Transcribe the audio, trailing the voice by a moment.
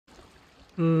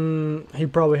He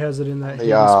probably has it in that The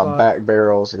hidden spot. back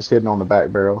barrels. It's hidden on the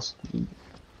back barrels.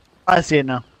 I see it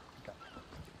now.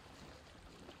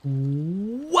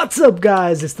 What's up,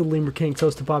 guys? It's the Lemur King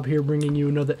ToAsTaHPoP here, bringing you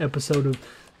another episode of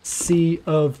Sea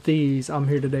of Thieves. I'm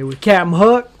here today with Cap'n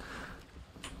Huck,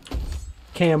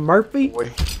 Cam Murphy.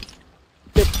 Boy.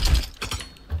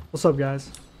 What's up,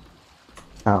 guys?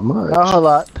 Not much. Not a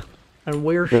lot. And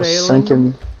we're Just sailing.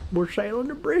 sinking. We're sailing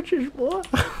to Britches, boy.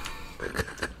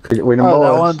 We them Oh,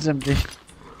 that boys. one's empty.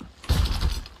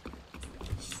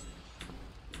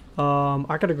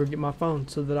 I gotta go get my phone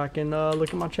so that I can look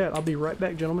at my chat. I'll be right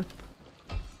back, gentlemen.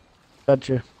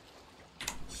 Gotcha.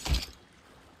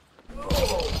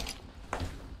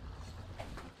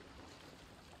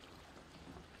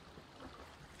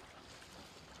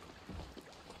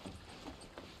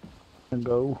 And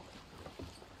go.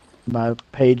 My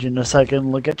page in a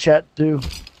second. Look at chat too.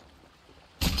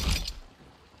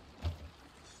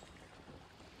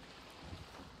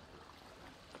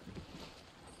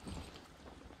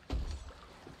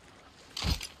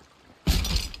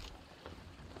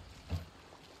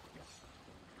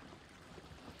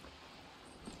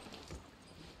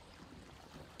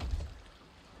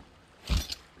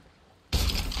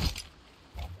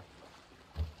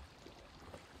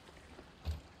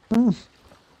 I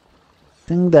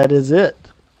think that is it.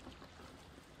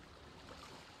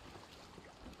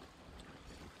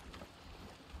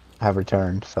 Have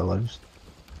returned, fellows.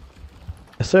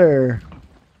 Yes, sir.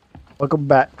 Welcome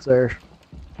back, sir.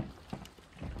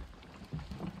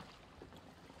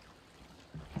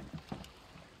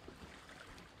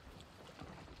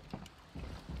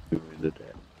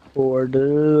 For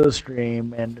the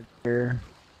stream and here.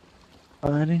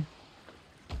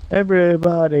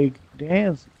 Everybody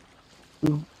dance.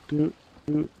 Do, do,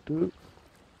 do, do.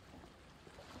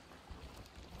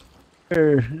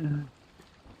 Er.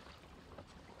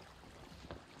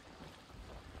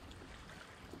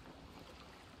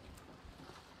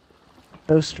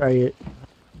 Let's try it.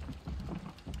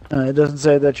 It doesn't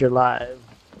say that you're live.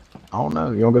 I don't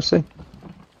know. You want to go see?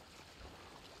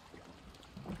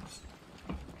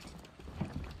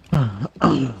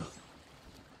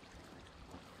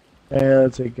 Yeah,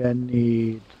 let's see. I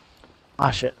need.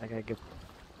 Ah, shit. I gotta get.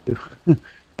 Can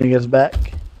you get us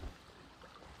back?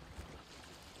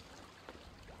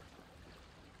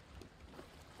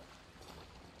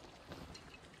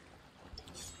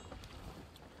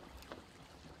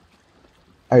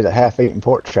 There's a half-eaten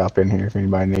pork chop in here if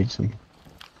anybody needs some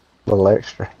little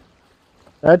extra.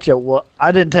 Gotcha. Well,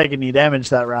 I didn't take any damage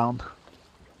that round.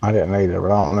 I didn't either,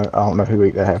 but I don't know who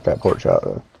ate that half-fat pork chop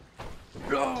though.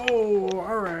 Oh,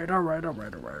 all right.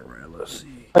 Let's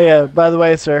see. Oh yeah. By the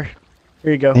way, sir,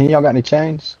 here you go. Any of y'all got any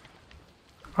chains?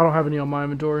 I don't have any on my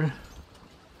inventory.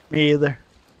 Me either,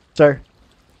 sir.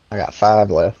 I got 5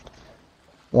 left.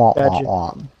 Womp Gotcha.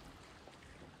 womp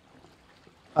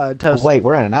womp. Toast. Oh, wait,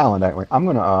 we're at an island, aren't we? I'm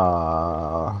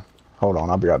gonna hold on.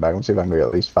 I'll be right back. Let's see if I can get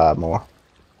at least 5 more.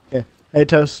 Yeah. Hey,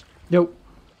 Toast. Nope.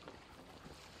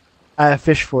 I have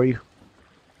fish for you.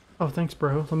 Oh, thanks,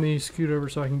 bro. Let me scoot over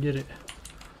so I can get it.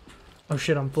 Oh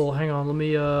shit, I'm full. Hang on. Let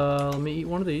me eat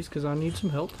one of these because I need some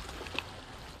help.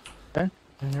 Okay.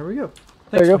 And there we go.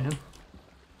 There Thanks, you go. man.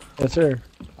 Yes, sir.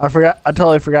 I forgot. I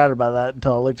totally forgot about that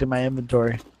until I looked at my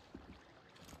inventory.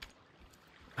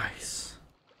 Nice.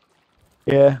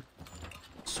 Yeah.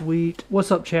 Sweet.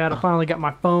 What's up, Chad? I finally got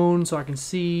my phone so I can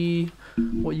see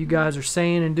what you guys are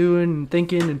saying and doing and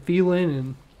thinking and feeling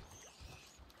and.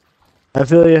 I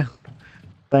feel you.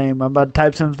 Same. I'm about to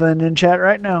type something in chat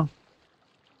right now.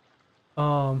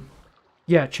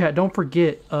 Yeah, chat. Don't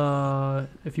forget.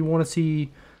 If you want to see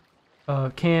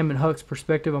Cam and Huck's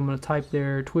perspective, I'm gonna type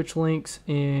their Twitch links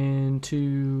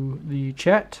into the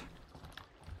chat.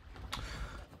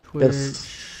 Twitch.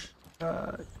 Yes.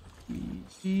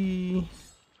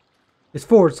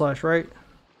 It's / right?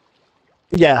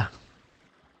 Yeah.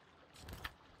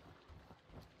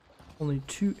 Only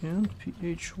 2 N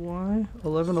PHY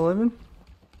 1111.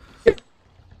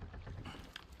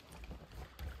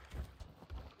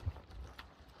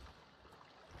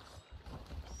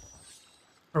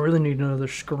 I really need another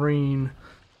screen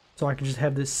so I can just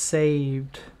have this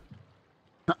saved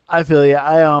I feel you.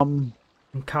 and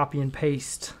copy and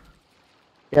paste.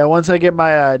 Yeah. Once I get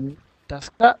my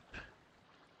desktop,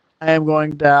 I am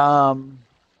going to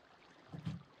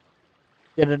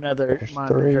get another There's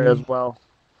monitor 3. as well.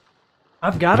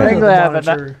 I've got Technically, I another have a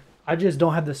monitor. I just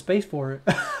don't have the space for it.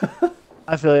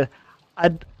 I feel you.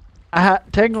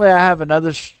 Technically I have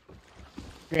another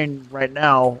screen right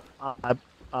now on my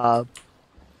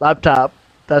laptop.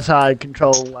 That's how I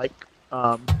control like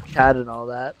chat and all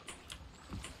that.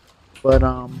 But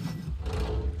so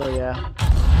yeah.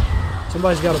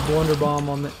 Somebody's got a blunder bomb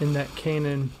on in that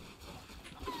cannon.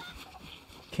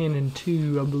 Cannon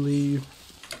 2, I believe.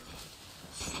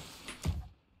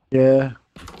 Yeah.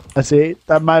 I see.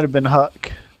 That might have been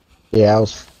Huck. Yeah, I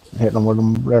was hitting them with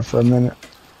them there for a minute.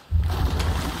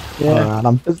 Yeah.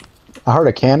 Alright, I heard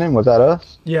a cannon. Was that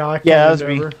us? Yeah, I Yeah, that was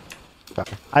cannoned me. over.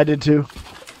 Okay. I did too.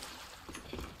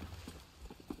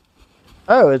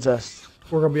 Oh, it's us.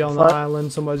 We're gonna be on the Fuck.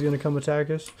 island. Somebody's gonna come attack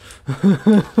us.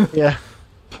 Yeah.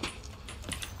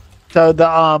 So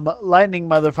the lightning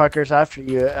motherfuckers after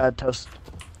you, Toast.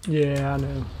 Yeah, I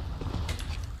know.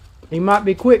 He might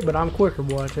be quick, but I'm quicker,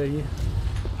 boy. I tell you.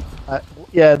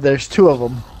 Yeah, there's 2 of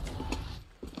them.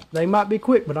 They might be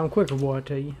quick, but I'm quicker, boy. I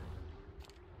tell you.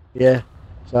 Yeah.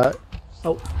 So.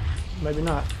 Oh, maybe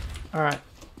not. All right,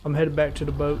 I'm headed back to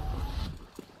the boat.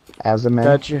 As a man.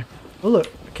 Got you. Oh look,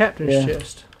 a captain's Yeah.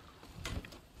 chest.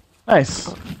 Nice.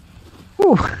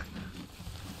 Whew.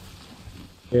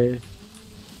 Okay.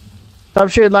 Stop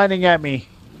shooting lightning at me.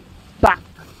 Stop.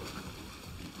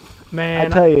 I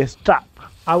Man, tell you, stop.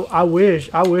 I wish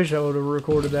I would have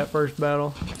recorded that first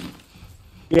battle.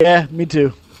 Yeah, me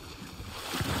too.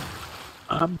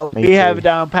 Me We have too. it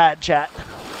down pat, chat.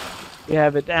 We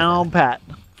have it down pat.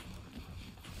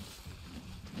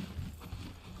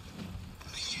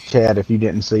 Chad, if you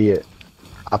didn't see it,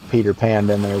 I Peter Panned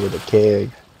in there with a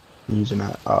keg using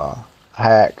a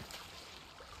hack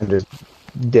and just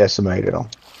decimated them.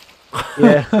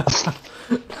 Yeah.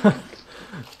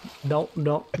 Don't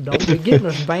be getting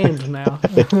us banned now.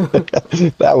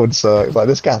 That would suck. Like,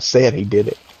 this guy said he did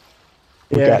it.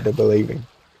 We Yeah. got to believe him.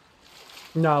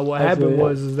 No, what I happened feel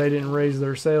was is they didn't raise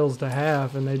their sails to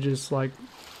half, and they just like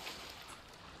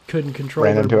couldn't control.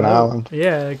 Ran their into an boat. island.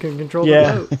 Yeah, they couldn't control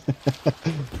Yeah. the boat.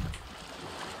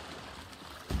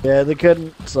 Yeah, they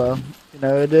couldn't, so, you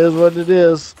know, it is what it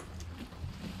is.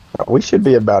 We should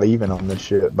be about even on this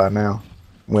shit by now.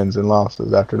 Wins and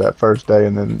losses after that first day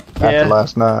and then Yeah. after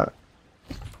last night.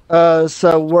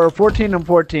 So we're 14 and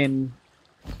 14,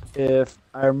 if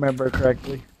I remember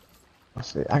correctly.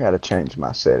 Let's see. I got to change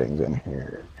my settings in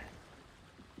here.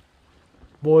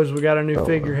 Boys, we got a new Oh,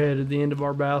 figurehead at the end of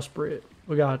our bowsprit.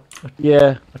 We got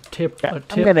Yeah. a tip I'm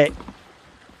gonna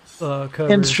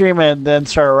cover, end stream and then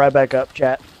start it right back up,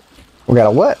 chat. We got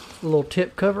a what? a little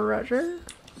tip cover right there.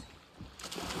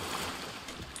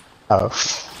 Oh.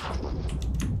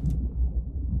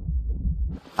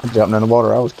 I jumped in the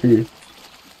water. I was curious.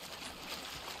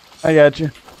 I got you.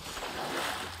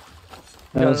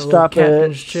 Got a little Stop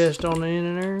captain's it. chest on the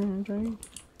end of there. Okay.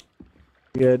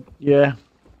 Good. Yeah.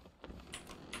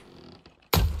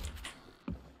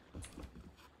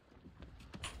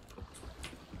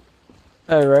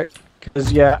 All right.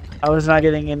 Because yeah, I was not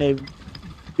getting any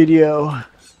video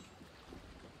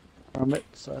from it,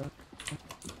 so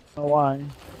I don't know why.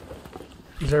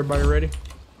 Is everybody ready?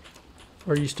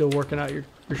 Or are you still working out your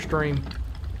stream?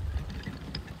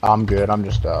 I'm good. I'm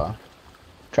just trying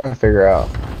to figure out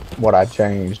what I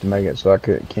changed to make it so I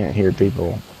can't hear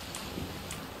people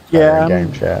Yeah, in game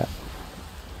I'm chat.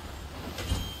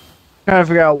 trying to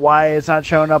figure out why it's not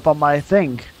showing up on my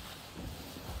thing.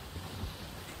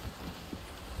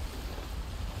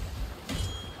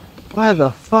 Why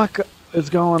the fuck is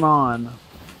going on? Why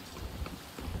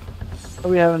are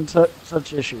we having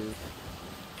such issues?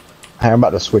 Hey, I'm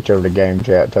about to switch over to game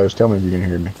chat. Toast, tell me if you can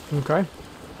hear me. Okay.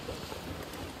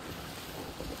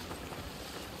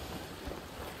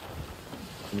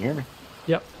 Can you hear me?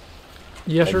 Yep.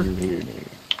 Yes, sir. Can you hear me?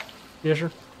 Yes,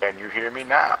 sir. Can you hear me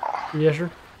now? Yes, sir.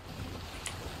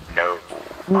 No.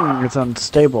 It's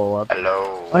unstable up.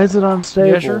 Hello. Why is it unstable?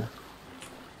 Yes, sir.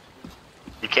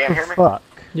 You can't hear me? Fuck.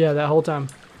 Yeah, that whole time.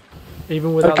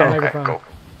 Even without the Okay. microphone. cool.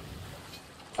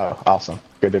 Oh, awesome.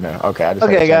 Good to know. Okay, I just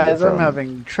Okay, had to change it guys, I'm from-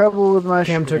 having trouble with my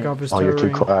Cam took stream. off his Oh, toe you're too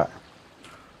ring. quiet.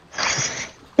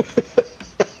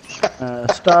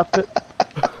 Stop it.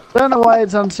 I don't know why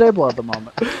it's unstable at the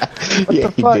moment. Yeah,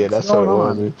 the he fuck's did. That's what it going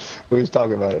was. on? We was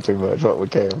talking about it too much. What we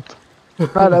Cam?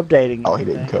 Not updating. Oh, he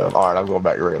didn't anything. come. All right, I'm going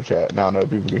back to real chat. Now I know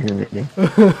people can hear me again.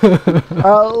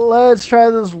 Let's try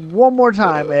this one more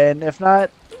time, and if not,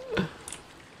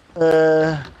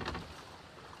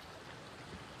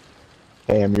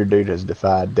 Cam, your dude has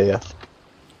defied death.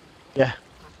 yeah.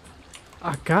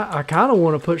 I kind of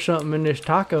want to put something in this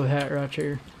taco hat right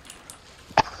here.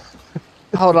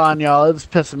 Hold on, y'all. It's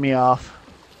pissing me off.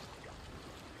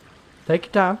 Take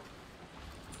your time.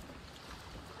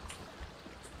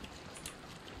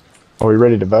 Are we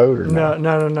ready to vote or No,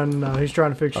 no? no. He's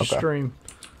trying to fix your Okay. stream.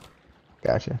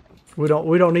 Gotcha. We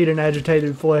don't need an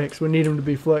agitated flex. We need him to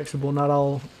be flexible, not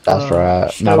all. That's right.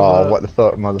 Not stove all up, what the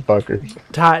fuck motherfuckers.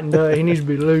 tightened up. He needs to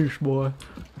be loose, boy.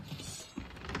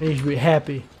 He needs to be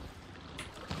happy.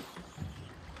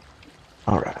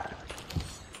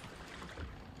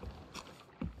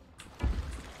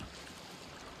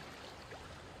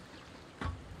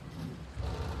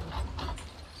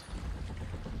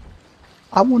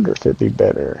 I wonder if it'd be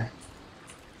better.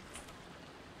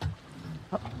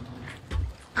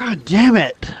 God damn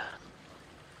it!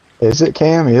 Is it,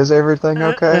 Cam? Is everything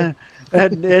okay?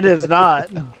 It is not.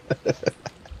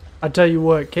 I tell you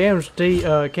what, Cam's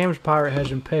pirate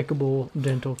has impeccable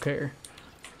dental care.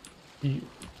 You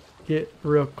get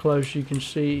real close, you can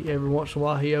see every once in a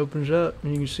while he opens up,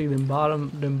 and you can see them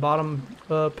bottom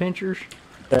pinchers.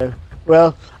 Okay.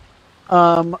 Well,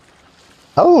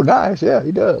 Oh, nice. Yeah,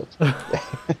 he does.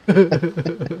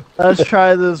 let's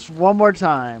try this one more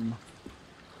time.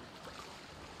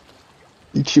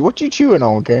 What you chewing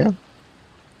on, Cam?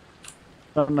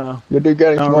 Don't know. Your dude got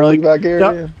any Don't small really- Levi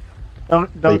Garrett?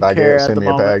 Don't Levi care Garrett, at send the me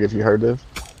a moment. bag if you heard this.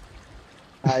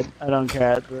 I don't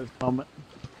care at this moment.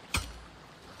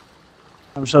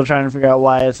 I'm still trying to figure out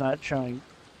why it's not showing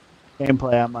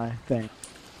gameplay on my thing.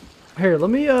 Here, let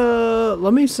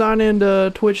me sign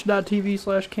into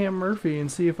twitch.tv/Cam Murphy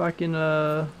and see if I can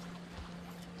oh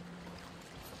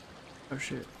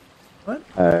shit. What?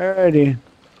 Alrighty.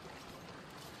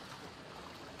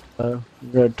 So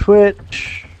go to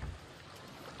Twitch.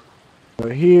 Go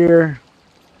here.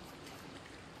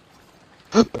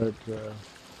 Go to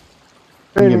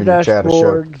Give me creator your chat a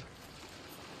show. dashboard.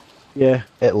 Yeah.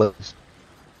 At least.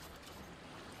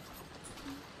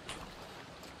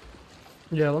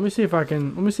 Yeah, let me see if I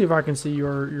can see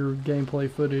your gameplay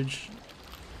footage.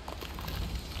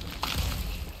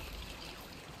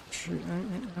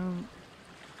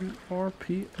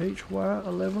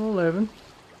 RPHY1111.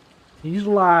 He's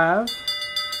live.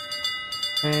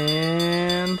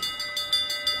 And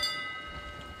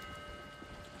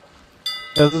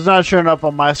This is not showing up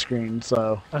on my screen,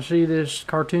 so. I see this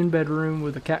cartoon bedroom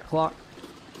with a cat clock.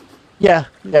 Yeah.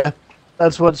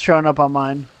 That's what's showing up on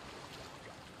mine.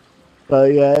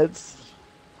 But yeah, it's.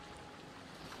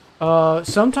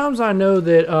 Sometimes I know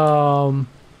that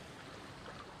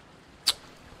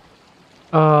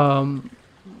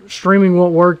streaming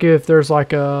won't work if there's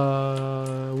like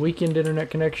a weekend internet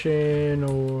connection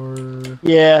or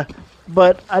Yeah,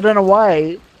 but I don't know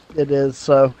why it is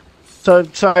so. So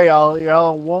sorry, y'all.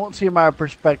 Y'all won't see my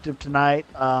perspective tonight.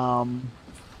 I'll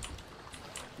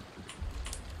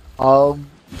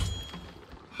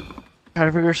try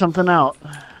to figure something out.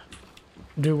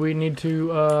 do we need to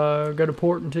go to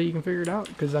port until you can figure it out?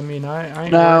 Because I mean, I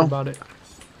ain't No. worried about it.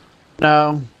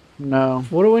 No.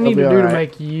 What do we need to It'll do be to alright.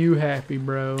 make you happy,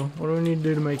 bro? What do we need to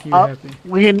do to make you Uh, happy?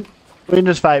 We can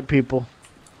just fight people.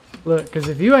 Look, because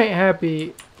if you ain't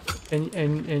happy, and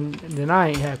then I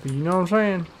ain't happy. You know what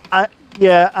I'm saying?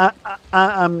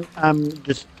 I'm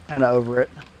just kind of over it.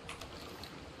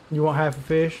 You want half a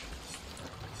fish?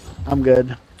 I'm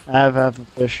good. I have half a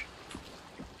fish.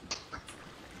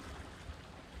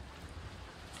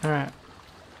 All right.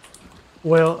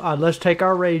 Well, let's take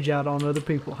our rage out on other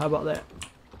people. How about that?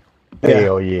 Yeah.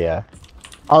 Hell yeah.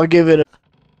 I'll give it.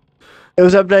 It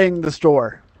was updating the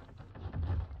store.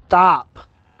 Stop.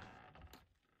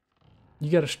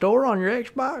 You got a store on your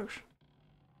Xbox?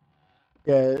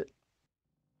 Yeah.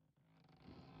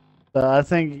 So I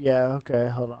think, yeah, okay,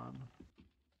 hold on.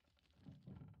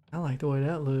 I like the way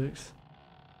that looks.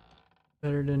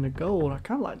 Better than the gold. I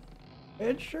kind of like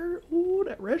red shirt. Ooh,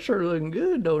 that red shirt looking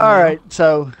good, though. All right,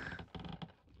 so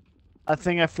I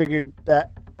think I figured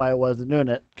that why I wasn't doing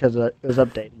it, because it was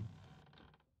updating.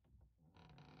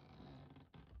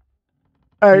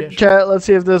 All right, Yes. chat, let's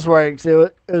see if this works. It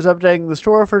was updating the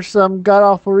store for some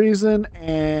god-awful reason,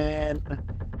 and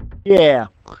yeah.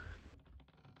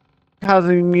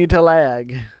 Causing me to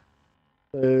lag.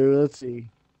 So, let's see.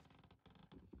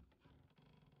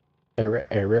 Error.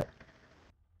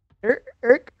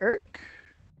 Irk.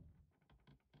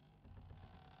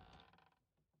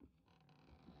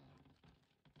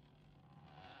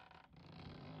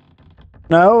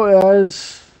 No,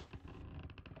 it's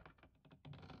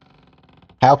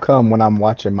How come when I'm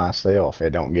watching myself,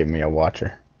 it don't give me a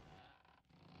watcher?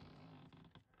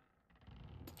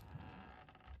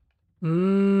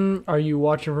 Are you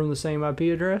watching from the same IP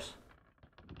address?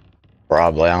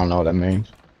 Probably. I don't know what that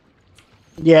means.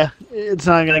 yeah, it's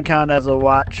not gonna count as a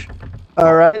watch.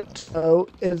 All right, so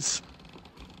it's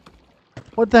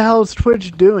what the hell is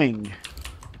Twitch doing?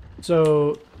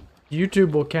 So,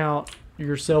 YouTube will count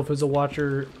yourself as a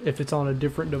watcher if it's on a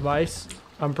different device.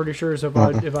 I'm pretty sure. So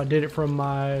if I did it from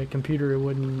my computer, it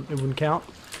wouldn't count.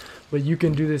 But you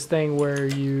can do this thing where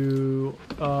you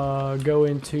go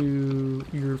into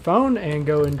your phone and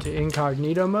go into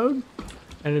incognito mode,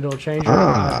 and it'll change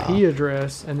your IP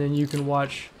address, and then you can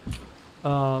watch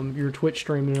your Twitch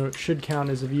stream, and it should count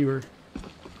as a viewer.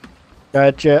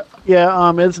 Gotcha.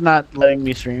 Yeah, it's not letting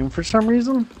me stream for some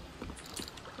reason.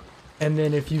 And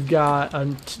then if you've got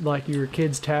like your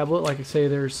kid's tablet, like say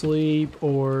they're asleep,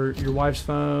 or your wife's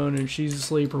phone and she's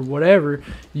asleep or whatever,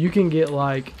 you can get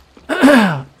like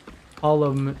all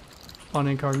of them on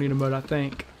incognito mode, I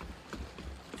think.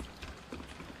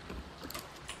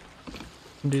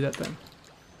 And do that thing.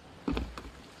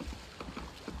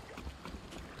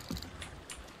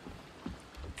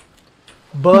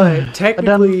 But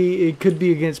technically, it could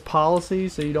be against policy,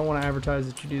 so you don't want to advertise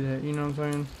that you do that. You know what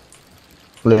I'm saying?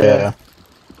 Yeah.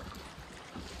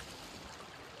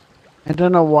 I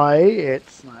don't know why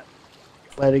it's not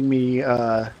letting me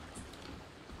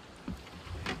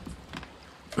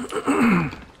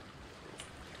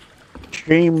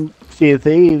stream Sea of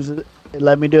Thieves. It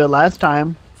let me do it last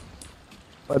time.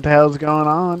 What the hell's going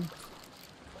on?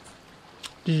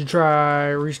 Did you try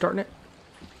restarting it?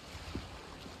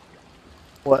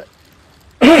 What?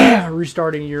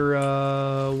 Restarting your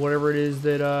whatever it is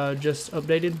that just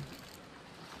updated?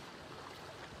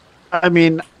 I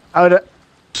mean, I would.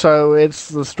 So it's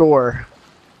the store.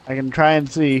 I can try and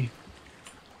see.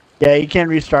 Yeah, you can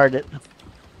restart it.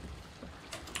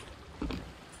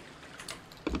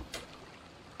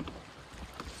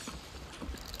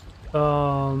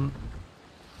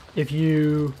 If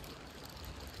you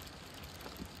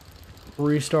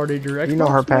restarted your Xbox, You know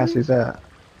her passy's at.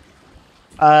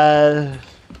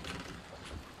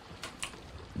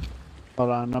 Hold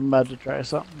on, I'm about to try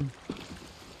something.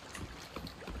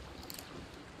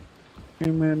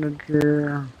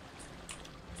 Manager.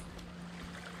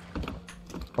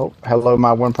 Oh, hello,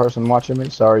 my one person watching me.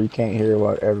 Sorry you can't hear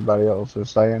what everybody else is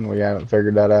saying. We haven't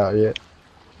figured that out yet.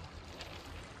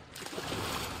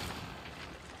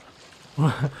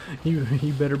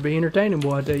 you better be entertaining,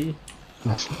 boy, I tell you.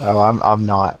 Oh, I'm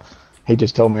not. He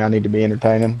just told me I need to be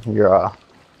entertaining. You're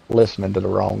listening to the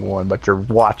wrong one, but you're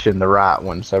watching the right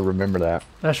one, so remember that.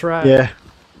 That's right. Yeah.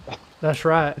 That's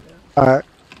right. Alright.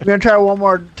 I'm gonna try one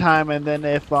more time, and then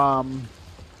if can't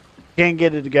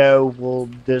get it to go, we'll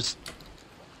just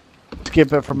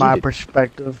skip it from my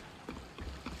perspective.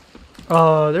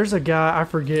 There's a guy, I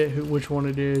forget which one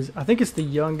it is. I think it's the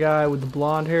young guy with the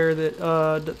blonde hair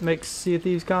that makes Sea of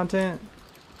Thieves content.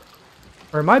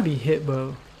 Or it might be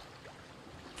Hitbo.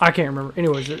 I can't remember.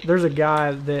 Anyways, there's a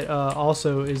guy that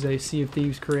also is a Sea of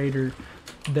Thieves creator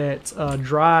that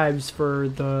drives for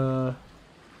the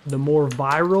more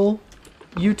viral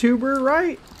YouTuber,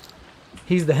 right?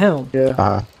 He's the Helm.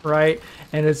 Yeah. Right?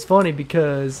 And it's funny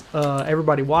because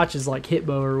everybody watches like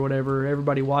Hitbo or whatever.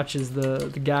 Everybody watches the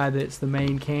guy that's the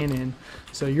main cannon.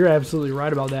 So you're absolutely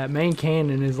right about that. Main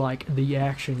cannon is like the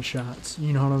action shots.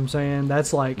 You know what I'm saying?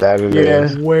 That's like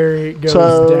where it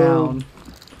goes down.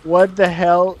 What the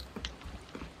hell?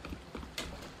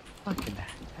 Fucking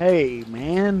hey,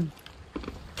 man.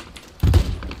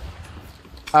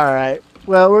 Alright.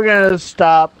 Well, we're gonna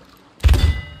stop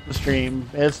the stream.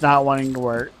 It's not wanting to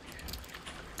work.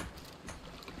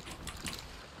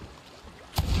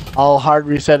 I'll hard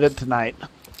reset it tonight.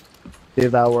 See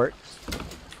if that works.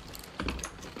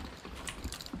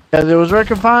 Because it was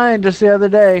working fine just the other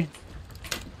day.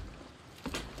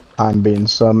 I'm being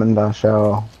summoned. I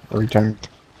shall return.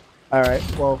 Alright,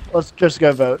 well, let's just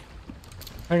go vote.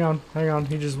 Hang on.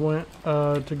 He just went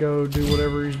to go do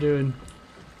whatever he's doing.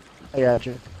 I got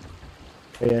you.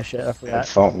 Yeah, shit, I forgot.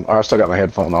 Headphone. I still got my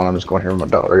headphone on. I'm just going here with my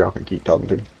daughter. Y'all can keep talking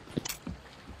to me.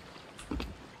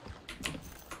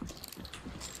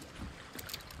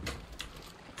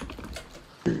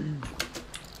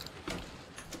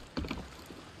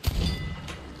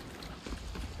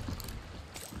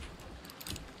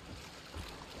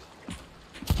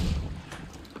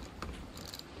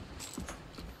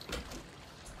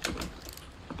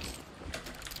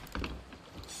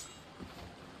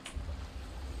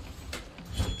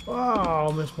 Oh,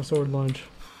 I missed my sword lunge.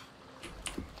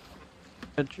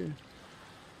 Got you.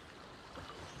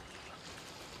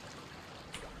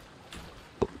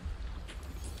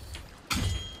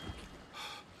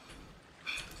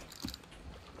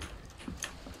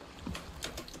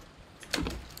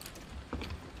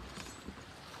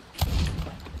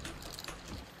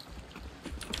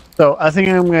 So I think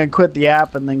I'm gonna quit the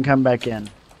app and then come back in.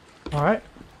 All right.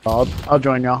 I'll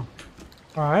join y'all.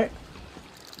 All right.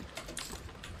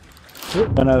 I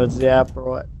don't know if it's the app or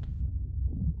what.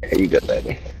 Yeah, you got that.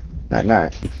 Night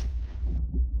night.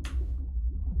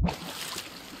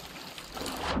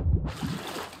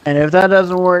 And if that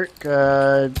doesn't work,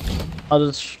 I'll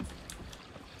just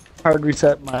hard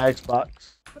reset my Xbox.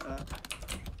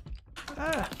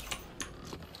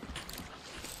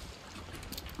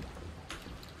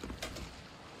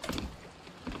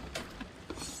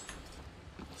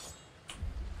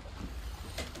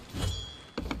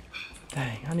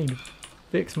 Dang, I need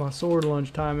fix my sword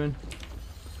lunge timing.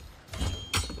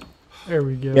 There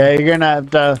we go. Yeah, you're gonna have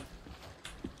to.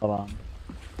 Hold on.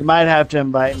 You might have to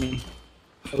invite me.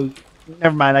 Oh,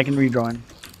 never mind, I can rejoin.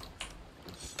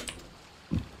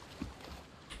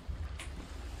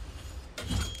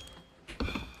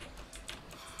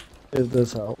 If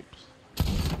this helps.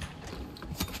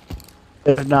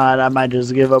 If not, I might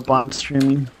just give up on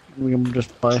streaming. We can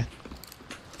just play.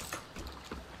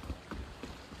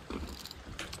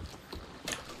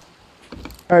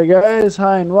 Alright guys,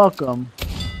 hi and welcome.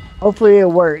 Hopefully it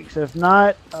works. If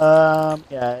not,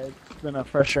 yeah, it's been a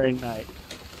frustrating night.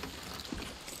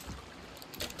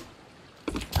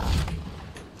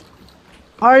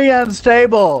 Are you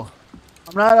unstable?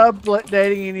 I'm not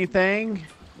updating anything.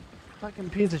 Fucking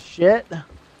piece of shit.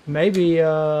 Maybe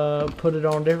put it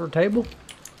on a different table.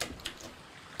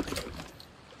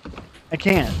 I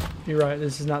can't. You're right.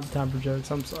 This is not the time for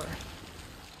jokes. I'm sorry.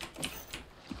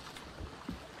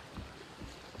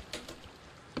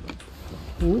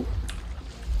 Ooh.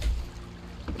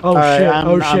 Oh All shit! right,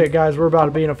 Shit, guys, we're about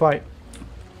to be in a fight.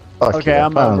 Fuck Okay, yeah,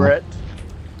 I'm over it.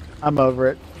 I'm over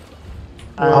it.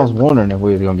 I was wondering if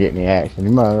we was gonna get any action.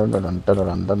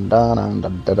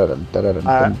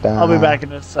 I'll be back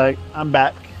in a sec. I'm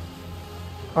back.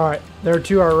 All right, there are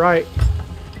to our right.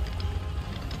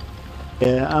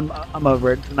 Yeah, I'm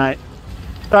over it tonight.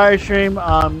 Sorry, stream.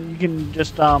 You can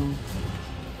just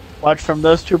watch from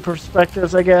those two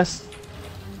perspectives, I guess,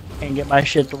 and get my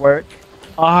shit to work.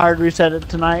 I'll hard reset it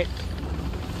tonight.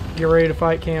 Get ready to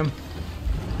fight, Cam.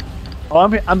 Oh,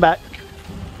 I'm back.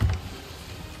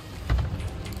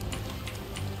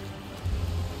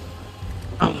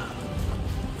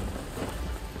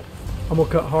 I'm gonna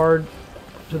cut hard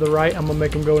to the right. I'm gonna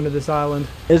make him go into this island.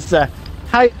 It's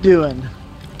how you doing?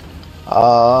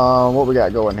 What we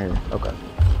got going here? Okay.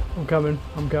 I'm coming.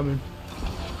 I'm coming.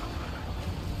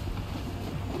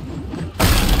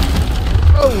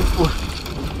 Oh,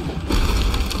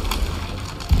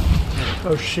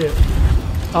 Oh shit.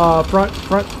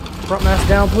 Front mask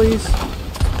down, please.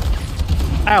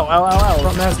 ow, ow, ow,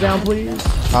 Front ow! mask down, please.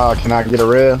 Can I get a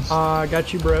res?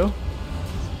 Got you, bro.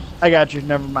 I got you.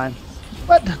 Never mind.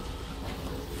 What?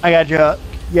 I got you.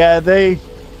 Yeah, they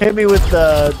hit me with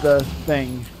the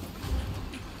thing.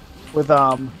 With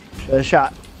the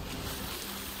shot.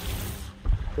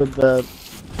 With the.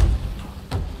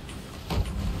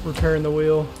 Repairing the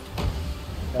wheel.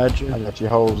 Got I you. got your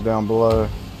holes down below.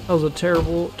 That was a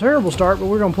terrible start, but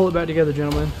we're gonna pull it back together,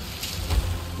 gentlemen.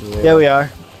 Yeah, we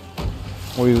are.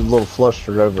 We was a little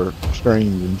flustered over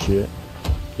streams and shit.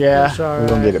 Yeah. It's all We're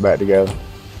gonna right. get it back together.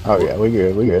 Oh yeah, we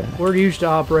good. We good. We're used to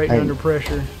operating Hey. under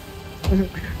pressure.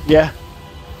 Yeah.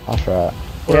 I'll try it.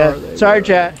 Where are Yeah. they? Sorry,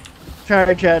 Where are chat.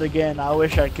 Sorry, chat again. I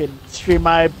wish I could stream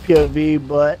my POV,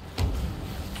 but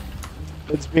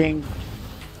it's being.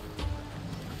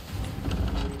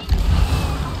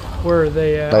 Where are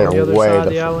they at? They On the are other way side of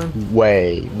the island?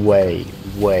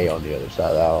 way on the other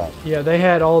side of the island. Yeah, they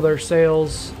had all their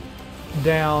sails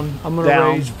down. I'm gonna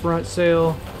Down. raise front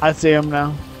sail. I see him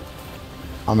now.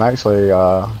 I'm actually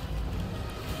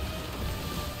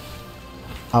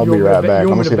I'll You be want me to right ba- back. you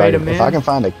I'm want gonna me see to if bait 'em if I in? can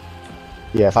find a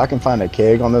if I can find a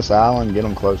keg on this island, get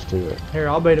them close to it. Here,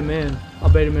 I'll bait him in. I'll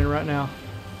bait him in right now.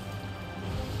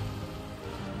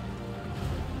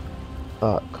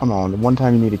 Come on, the one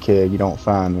time you need a keg, you don't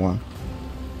find one.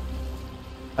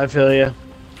 I feel you.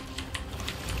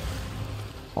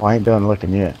 Oh, I ain't done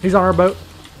looking yet. He's on our boat.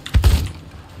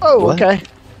 Oh, What? okay.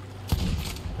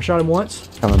 I shot him once.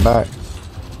 Coming back.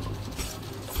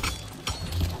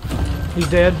 He's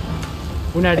dead.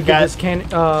 We need to got get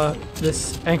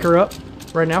this anchor up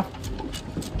right now.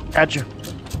 Gotcha.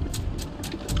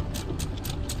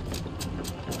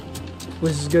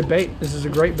 This is good bait. This is a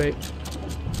great bait.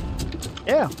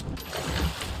 Yeah.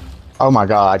 Oh my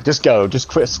god, just go. Just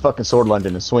quit fucking sword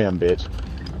lunging and swim, bitch.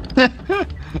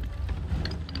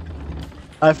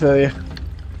 I feel you.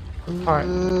 Alright,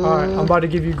 alright. I'm about to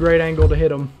give you a great angle to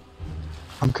hit him.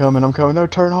 I'm coming. No,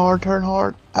 turn hard, turn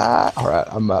hard. Ah, alright,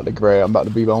 I'm about to grab. I'm about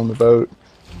to be on the boat.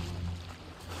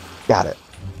 Got it.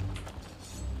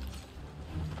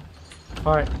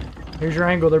 Alright. Here's your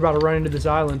angle. They're about to run into this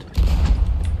island.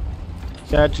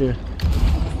 Gotcha.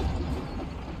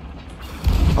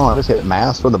 Oh, I just hit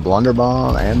mast with a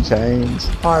blunderbomb and chains.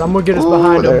 Alright, I'm gonna get us Ooh,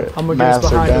 behind they're- him. I'm gonna get us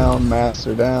masts are behind him. down, masts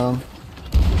are down.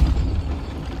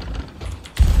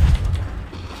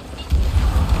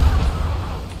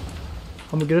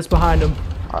 I'm gonna get us behind him.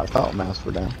 I thought masts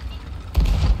were down.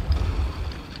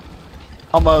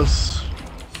 Almost.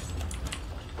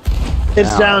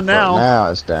 It's Now, down now.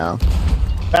 Now it's down.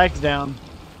 Back's down.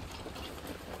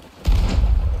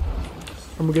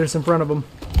 I'm gonna get us in front of him.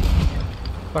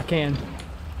 If I can.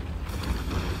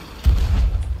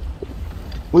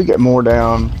 We get more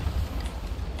down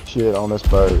shit on this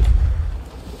boat.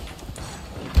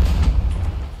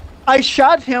 I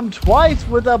shot him twice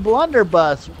with a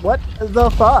blunderbuss. What the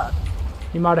fuck?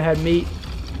 He might have had meat.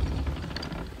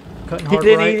 Cutting He hard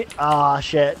didn't right. eat. Ah,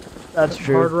 shit. That's Cutting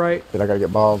true. hard right. Dude, I gotta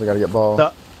get balls. I gotta get balls.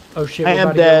 The- Oh shit, I we're am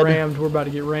about to dead. get rammed. We're about to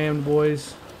get rammed,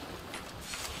 boys.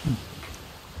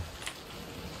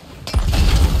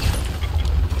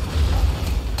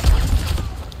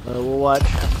 we'll watch.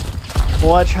 We'll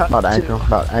watch how. About anchor.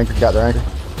 About anchor. Got their anchor.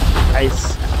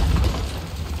 Nice.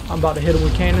 I'm about to hit him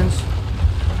with cannons.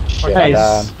 Shit, I died.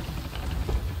 Nice.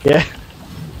 Yeah.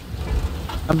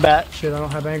 I'm back. Shit, I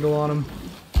don't have angle on him.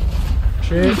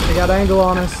 Shit, they got angle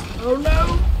on us. Oh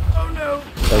no! Oh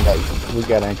no! We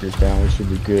got anchors down. We should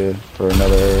be good for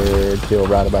another kill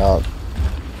right about.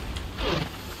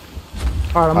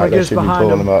 Alright, I'm gonna Alright, get they us should be behind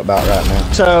pulling them them. up about right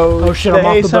now. So, Oh shit, I'm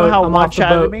off they the boat. somehow I'm off the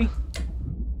one-shotted boat. me.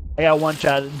 I got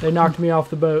one-shotted. They knocked me off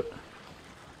the boat.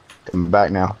 Coming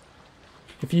back now.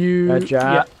 If you...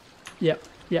 Gotcha. Yep.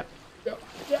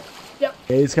 Yeah,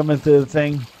 he's coming through the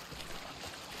thing.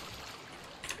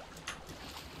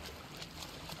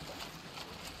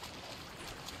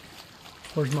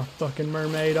 Where's my fucking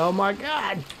mermaid? Oh my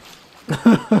god!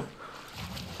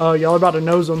 Oh, y'all are about to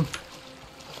nose them.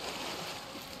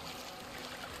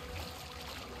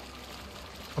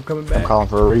 I'm coming I'm back. calling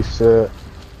for a reset.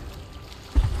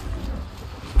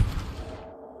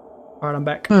 Alright, I'm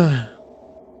back.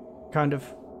 Kind of.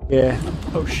 Yeah.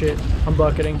 Oh shit, I'm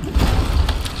bucketing.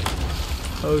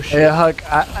 Oh shit. Yeah, Huck,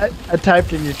 I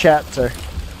typed in your chat, sir.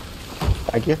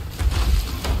 Thank you.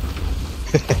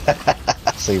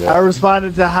 I see I that.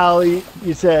 responded to how you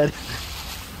said.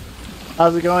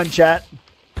 How's it going, chat?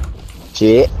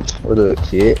 Shit. What up,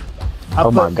 shit? I'll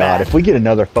Oh my put god, back. if we get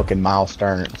another fucking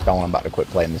milestone, I'm about to quit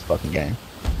playing this fucking game.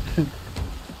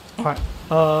 Alright,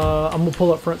 I'm gonna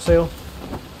pull up front sail.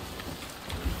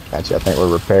 Gotcha, I think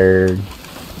we're repaired.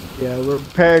 Yeah, we're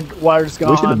prepared. Water's We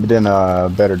should gone. have done a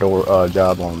better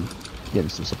job on getting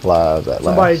some supplies at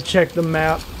Somebody last. check the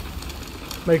map.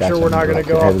 Make Gotcha, sure we're not gonna like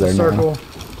go over off the there now. circle.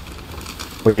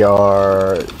 We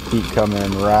are keep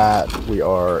coming right. We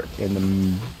are in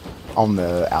the on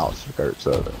the outskirts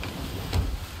of it.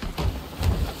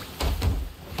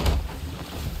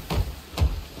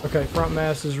 Okay, front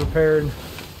mast is repaired.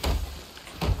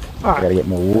 I Alright, gotta get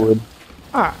more wood.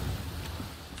 alright.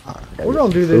 Gotta We're get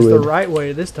gonna do some this the fluid. right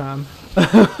way this time.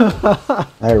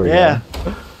 There we Yeah.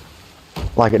 go.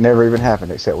 Like it never even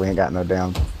happened, except we ain't got no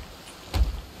damn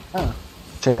Huh.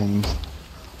 chains.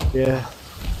 Yeah.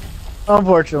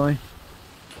 Unfortunately.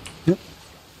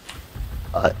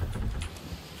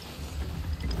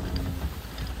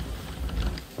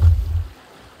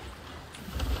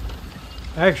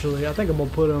 Actually, I think I'm gonna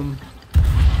put them.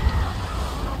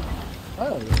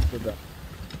 Oh, good job.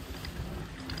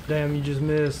 Damn, you just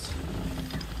missed.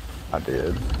 I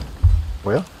did.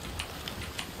 Well.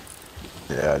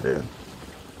 Yeah, I did.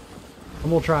 I'm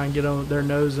gonna try and get on their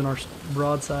nose in our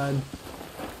broadside.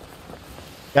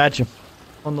 Gotcha.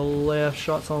 On the left,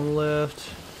 shots on the left.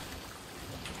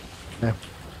 Yeah.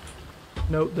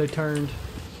 Nope, they turned.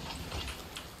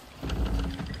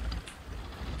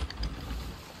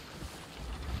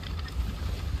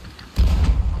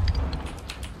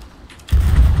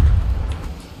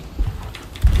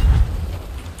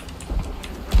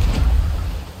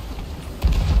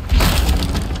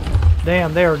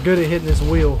 Damn, they are good at hitting this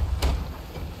wheel.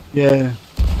 Yeah.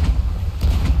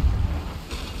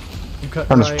 I'm cutting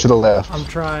Turn right. to the left. I'm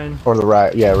trying. Or the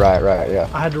right. Yeah, right, yeah.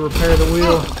 I had to repair the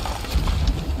wheel.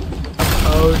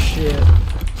 Oh shit.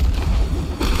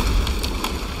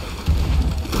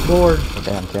 Board.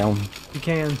 Damn, Cam. You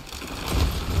can.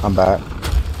 I'm back.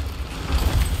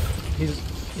 He's.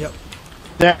 Yep.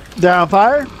 They're on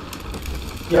fire?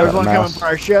 Yeah, There's one coming nice. for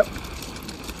our ship.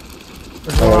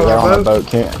 There's one They're on on our the boat. boat.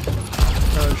 Can't.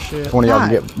 Oh shit. One of y'all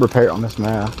can God. get repaired on this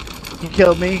map. He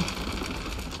killed me.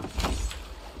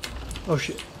 Oh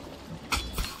shit.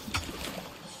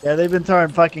 Yeah, they've been throwing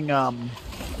fucking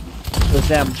those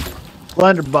damn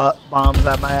bombs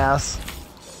at my ass.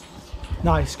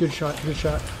 Nice. Good shot. Good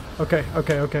shot. Okay.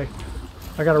 Okay. Okay.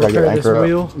 I gotta Gotta get repair this anchor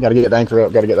wheel. up. Gotta get the anchor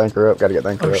up. Gotta get the anchor up. Gotta get the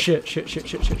anchor Oh up. shit. Shit. Shit.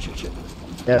 Shit. Shit. Shit. Shit. Shit.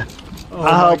 Yeah. Oh, I'll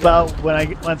my help God. out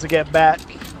when once I get back.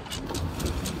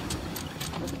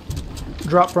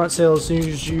 Drop front sail as soon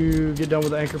as you get done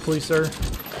with the anchor, please, sir.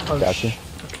 Oh, Gotcha.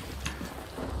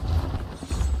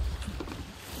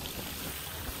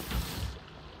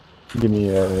 Give me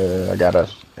I got a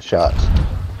shot.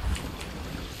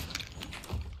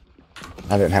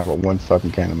 I didn't have one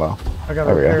fucking cannonball. I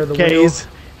gotta There we go. repair the Okay, wheel.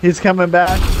 he's coming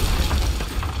back.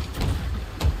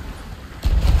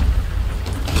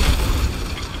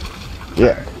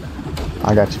 Yeah.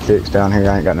 I got you fixed down here.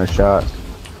 I ain't got no shots.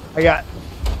 I'm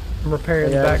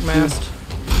repairing the back mast.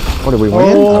 What did we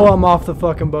win? Oh, I'm off the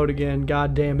fucking boat again.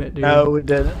 God damn it, dude. No, we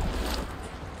didn't.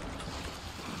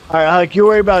 Alright, Huck, you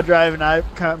worry about driving. I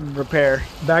come and repair.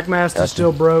 Back mast is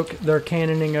still broke. They're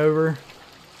cannoning over.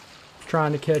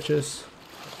 Trying to catch us.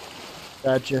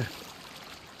 Gotcha.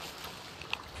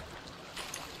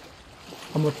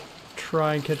 I'm gonna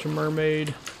try and catch a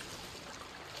mermaid.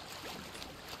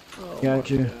 Oh,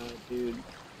 gotcha. God, dude.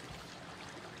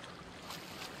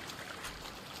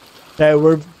 Okay,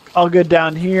 we're all good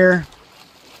down here.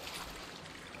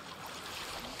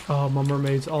 Oh, my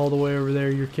mermaid's all the way over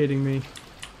there. You're kidding me.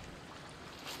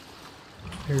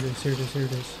 Here it is, here it is, here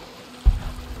it is.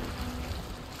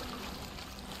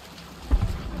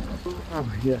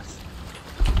 Oh, yes.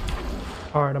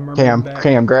 Alright, I'm mermaid back.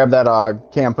 Cam, grab that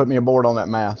Cam, put me aboard on that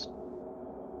mast.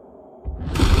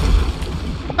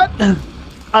 What?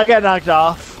 I got knocked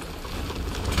off.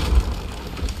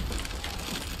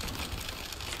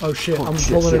 Oh shit, I'm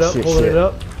pulling it up, pulling it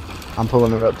up. I'm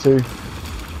pulling it up too.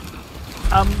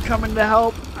 I'm coming to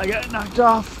help. I got knocked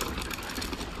off.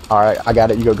 Alright, I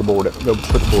got it. You go board it. Go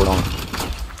put the board on.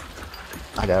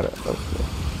 I got it. Oh,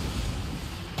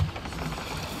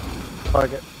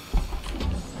 Fuck it.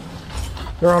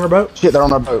 They're on our boat. shit, they're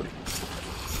on our boat.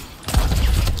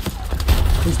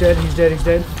 He's dead, he's dead, he's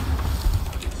dead.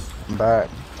 I'm back.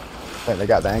 I think they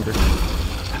got the anchor.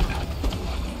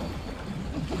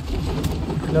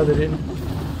 No, they didn't.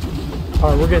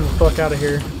 Alright, we're getting the fuck out of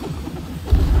here.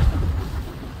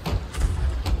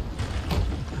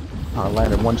 I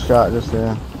landed one shot just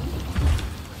there.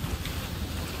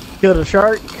 Killed a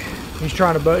shark. He's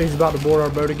trying to he's about to board our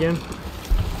boat again.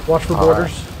 Watch for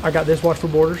boarders. Right. I got this, watch for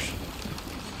boarders.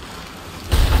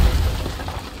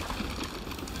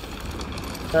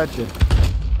 Gotcha.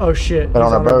 Oh shit, he's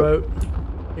on our boat.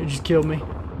 He just killed me.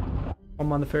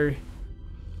 I'm on the ferry.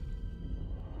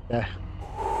 Yeah.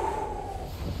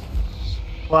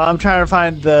 Well, I'm trying to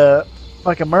find the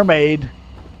fucking mermaid.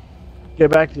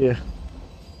 Get back to you.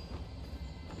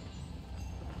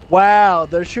 Wow,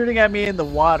 they're shooting at me in the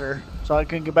water, so I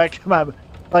can get back to my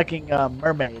fucking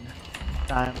mermaid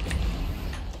time.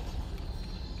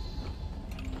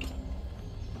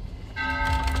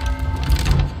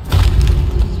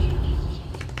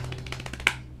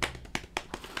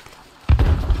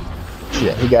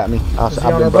 Shit, he got me. I've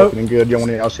been broken and good.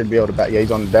 I should be able to back. Yeah,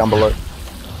 he's on down below.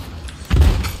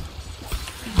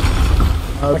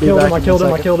 I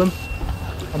killed him.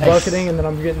 I'm bucketing and then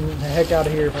I'm getting the heck out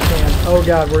of here if I can. Oh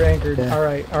god, we're anchored. Yeah.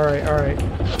 Alright.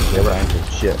 Yeah, we're anchored.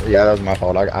 Shit. Yeah, that was my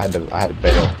fault. I had to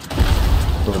bail.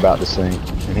 We were about to sink.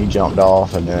 And he jumped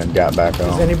off and then got back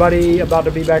on. Is anybody about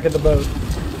to be back at the boat?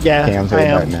 Yeah, Cam's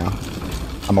heading back now.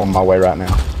 I'm on my way right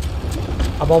now.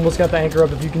 I've almost got the anchor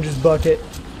up if you can just bucket.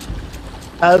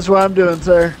 That's what I'm doing,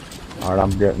 sir. Alright,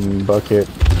 I'm getting bucket.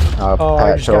 Oh,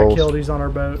 I just got killed. He's on our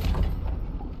boat.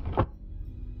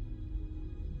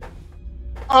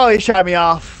 Oh, he shot me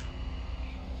off.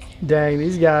 Dang,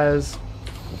 these guys.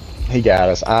 He got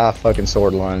us. I fucking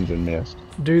sword lunged and missed.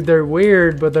 Dude, they're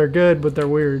weird, but they're good, but they're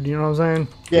weird. You know what I'm saying?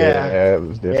 Yeah, it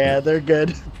was different. Yeah, they're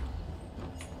good.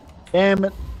 Damn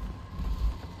it.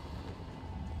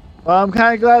 Well, I'm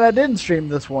kind of glad I didn't stream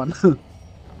this one.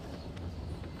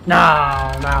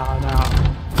 No.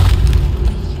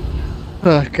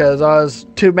 Because I was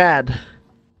too mad.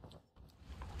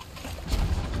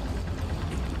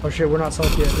 Oh shit, we're not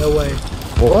sunk yet. No way.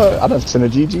 What? I done sent a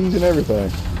GGs and everything.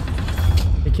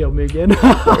 He killed me again.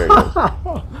 There it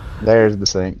is. There's the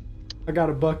sink. I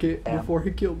got a bucket before he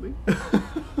killed me.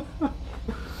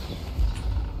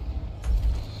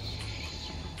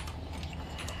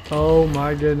 Oh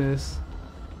my goodness.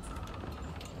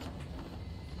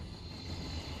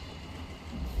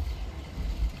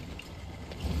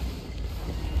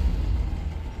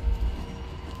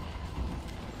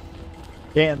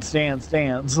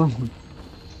 Stands.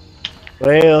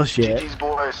 Well, shit. GG's,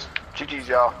 boys. GG's,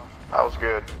 y'all. That was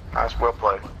good. Nice, well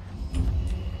played.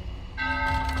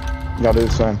 Y'all do the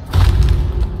same.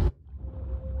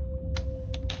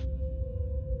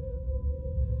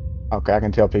 Okay, I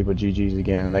can tell people GG's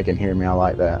again and they can hear me. I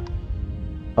like that.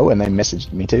 Oh, and they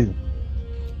messaged me too.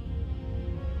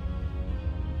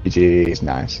 GG's,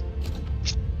 nice.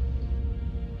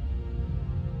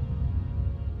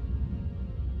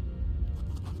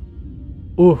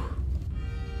 Ooh.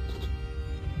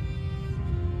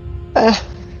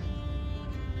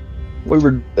 We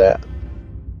were that.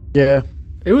 Yeah.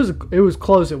 It was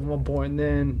close at one point, and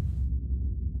then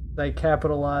they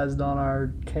capitalized on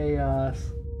our chaos.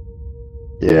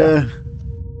 Yeah.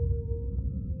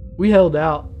 We held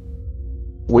out.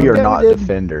 We are not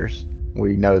defenders.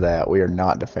 We know that. We are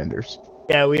not defenders.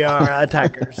 Yeah, we are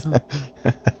attackers.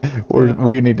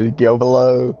 We need to go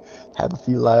below, have a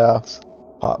few laughs,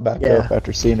 pop back Yeah. up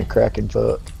after seeing a cracking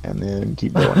fuck, and then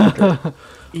keep going after it.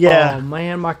 Yeah. Oh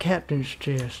man, my captain's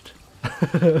chest.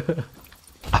 I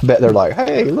bet they're like,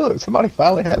 hey, look, somebody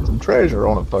finally had some treasure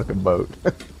on a fucking boat.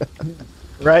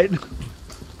 Right?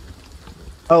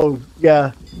 Oh,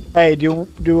 yeah. Hey, do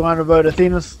you want to vote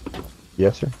Athena's?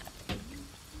 Yes, sir.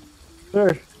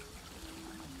 Sure.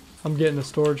 I'm getting a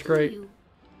storage crate. You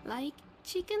like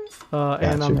chickens?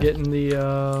 And I'm Gotcha. getting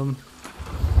the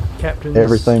captain's.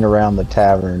 Everything around the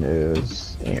tavern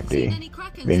is empty. Seen any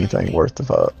krakens Anything lately? worth the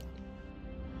fuck.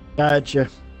 Gotcha.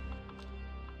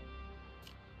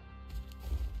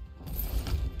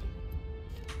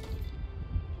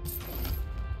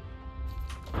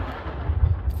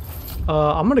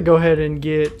 I'm gonna go ahead and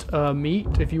get meat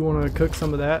if you want to cook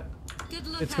some of that. Good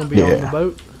look It's gonna out. be on the Yeah.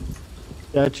 boat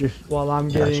Gotcha. while I'm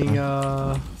Gotcha.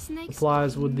 getting Snakes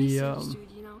supplies are with the, misunderstood,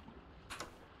 you know.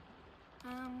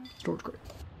 storage crate.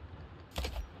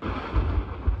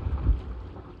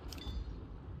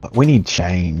 But we need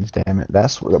change, damn it.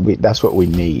 That's what we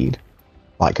need.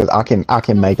 Like, cause I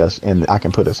can make us in. I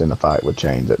can put us in the fight with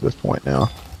chains at this point now.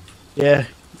 Yeah,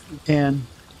 you can.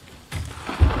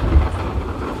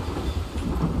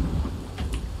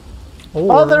 Or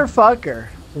Motherfucker.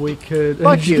 we could.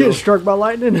 Fuck Did you you. get struck by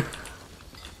lightning?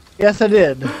 Yes, I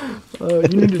did. You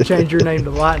need to change your name to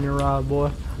Lightning Rod,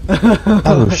 boy.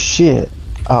 Oh shit!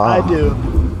 I do.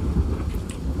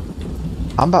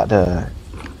 I'm about to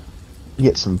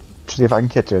get some. See if I can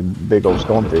catch a big old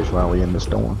stormfish while we in the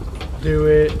storm. Do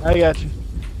it. I got you.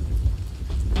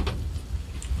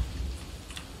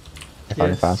 If I can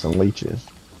Yes. find some leeches.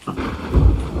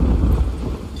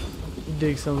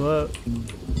 Dig some up.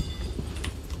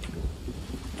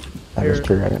 That is Here,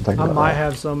 true. I didn't think I about might that.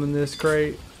 have some in this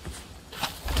crate.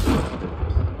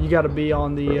 You got to be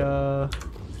on the.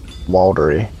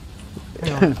 Watery.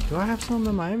 Hang on. Do I have some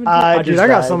in my inventory? I Dude, just I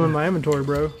got died. some in my inventory,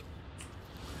 bro.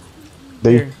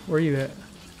 Dude, Here, where you at?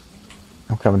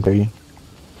 I'm coming to you.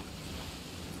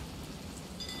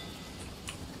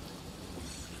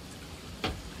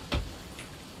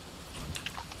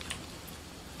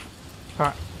 All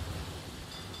right.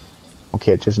 I'll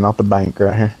catch us off the bank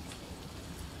right here.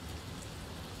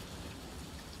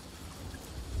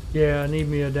 Yeah, I need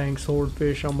me a dang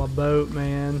swordfish on my boat,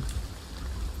 man.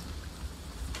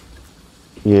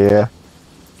 Yeah.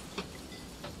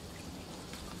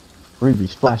 Ruby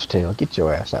Splashtail, get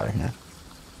your ass out of here.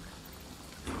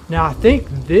 Now I think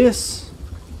this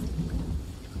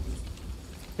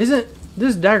isn't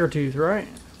this Daggertooth, right?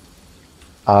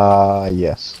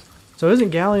 Yes. So isn't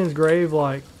Galleon's grave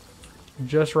like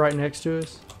just right next to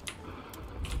us?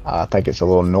 I think it's a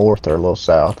little north or a little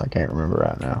south. I can't remember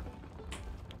right now.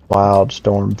 Wild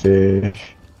stormfish.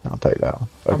 I'll take that one.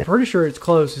 I'm Okay. pretty sure it's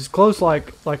close. It's close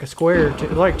like a square,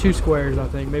 like 2 squares, I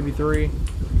think, maybe 3.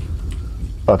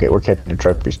 Okay, we're catching a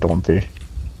trophy stormfish.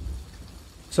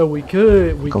 So we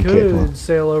could Go catch one.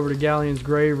 sail over to Galleon's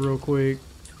grave real quick.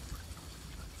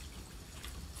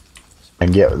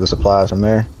 And get the supplies from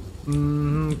there.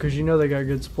 Because you know they got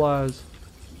good supplies.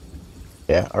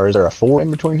 Yeah. Or is there a fort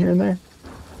in between here and there?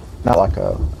 Not like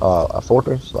a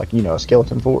fortress, like, you know, a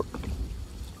skeleton fort.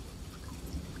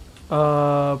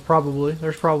 Probably.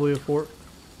 There's probably a fort.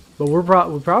 But we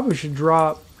probably should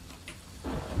drop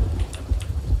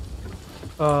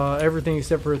everything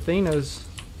except for Athena's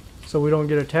so we don't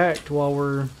get attacked while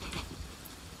we're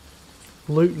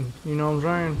looting. You know what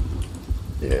I'm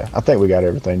saying? Yeah, I think we got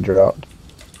everything dropped.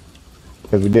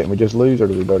 Because we just lose, or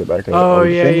did we load it back up? Oh, Are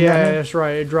we yeah, defending yeah, right now? that's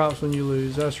right. It drops when you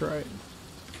lose. That's right.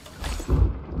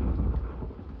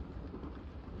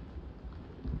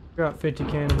 Got 50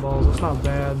 cannonballs. That's not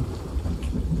bad. I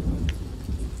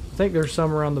think there's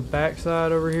some around the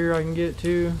backside over here I can get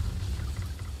to.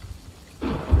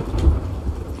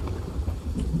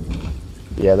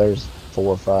 Yeah, there's 4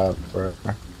 or 5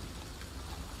 forever.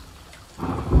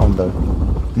 On the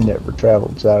never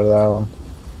traveled side of the island.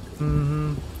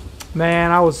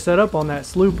 Man, I was set up on that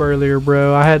sloop earlier,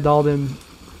 bro. I had all them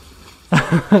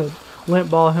lint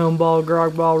ball, helm ball,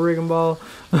 grog ball, rigging ball.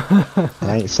 I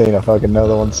ain't seen a fucking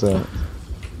another one since.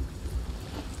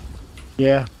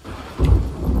 Yeah.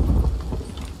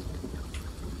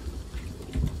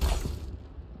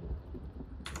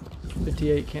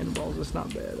 $58 cannonballs. That's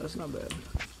not bad. That's not bad.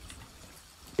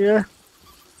 Yeah.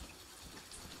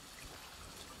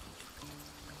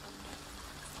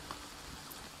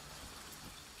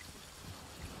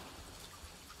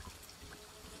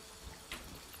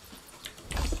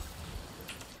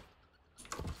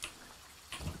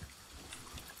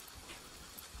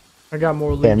 I got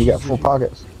more leeches. Cam, you got than full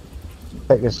pockets.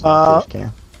 Take this fish,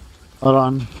 Cam. Hold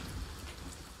on.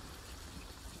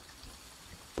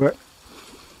 Where?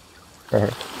 Right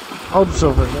here. Hold the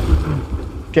silver.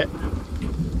 Okay.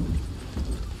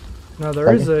 No,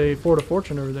 there is a Fort of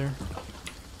Fortune over there.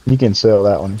 You can sell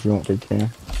that one if you want to, Cam.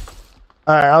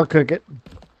 Alright, I'll cook it.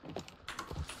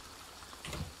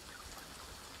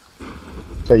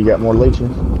 So you got more leeches?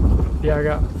 Yeah, I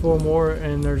got 4 more,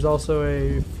 and there's also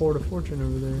a Fort of Fortune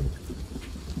over there.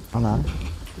 Oh, nice.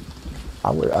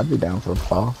 I'd be down for a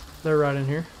fall. They're right in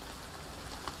here.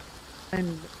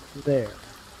 And there.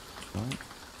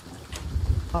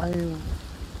 I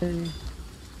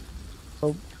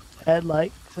add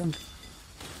like some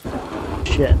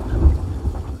shit.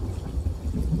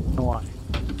 Why?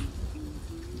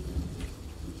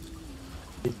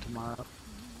 Tomorrow.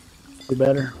 Be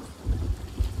better.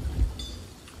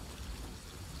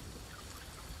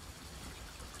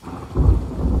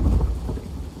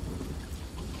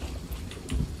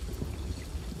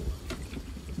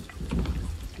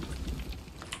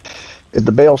 Is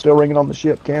the bell still ringing on the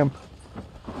ship, Cam?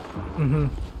 Mm-hmm.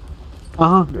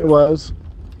 It was.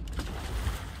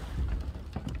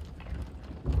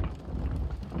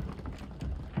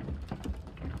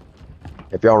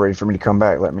 If y'all ready for me to come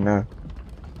back, let me know.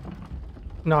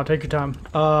 No, take your time.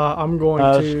 I'm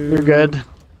going to. You're good.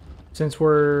 Since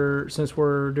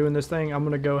we're doing this thing, I'm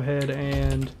gonna go ahead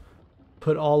and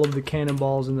put all of the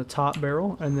cannonballs in the top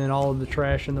barrel, and then all of the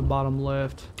trash in the bottom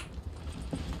left.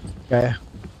 Okay.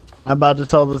 I'm about to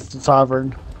tell this to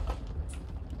Sovereign.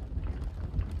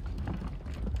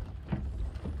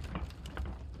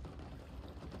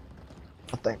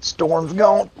 I think Storm's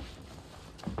gone.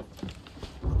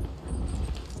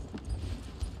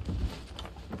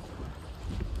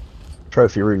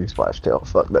 Trophy Ruby Splash Tail.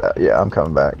 Fuck that. Yeah, I'm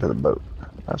coming back to the boat.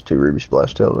 That's 2 Ruby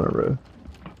Splash Tails in a row.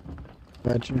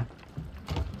 Gotcha.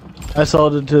 I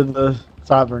sold it to the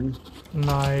Sovereign.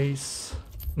 Nice,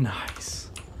 nice.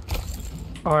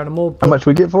 All right, I'm gonna. How much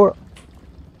we get for it?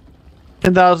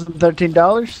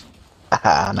 $10,013.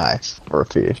 Ah, nice. For a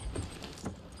fish.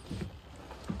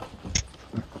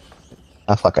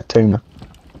 That's like a tuna.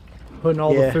 Putting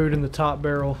all the Yeah. food in the top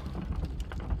barrel.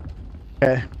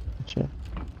 Okay. Gotcha.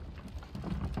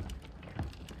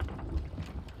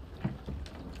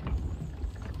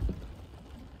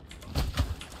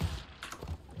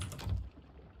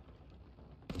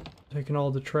 Taking all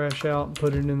the trash out and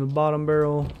put it in the bottom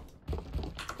barrel.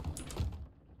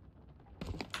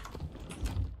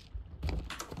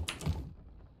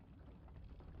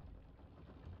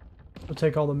 I'll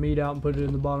take all the meat out and put it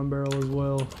in the bottom barrel as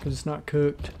well, because it's not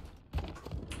cooked.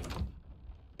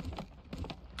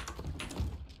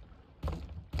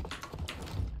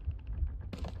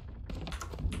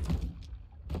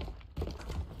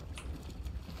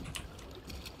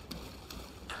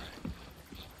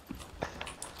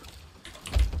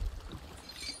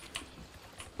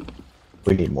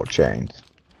 We need more chains.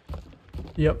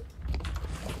 Yep.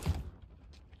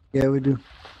 Yeah, we do.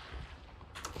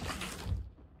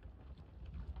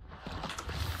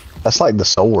 That's like the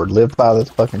sword. Live by the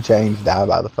fucking chains, die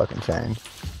by the fucking chains.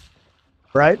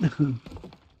 Right?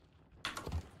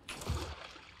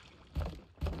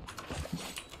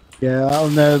 Yeah, I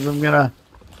don't know. I'm gonna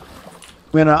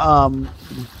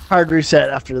hard reset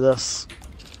after this.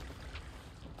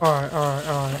 All right.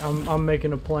 I'm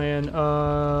making a plan.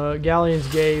 Galleons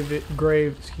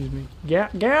grave. Excuse me.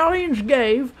 Galleons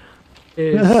gave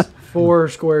is 4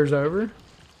 squares over.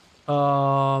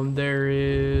 There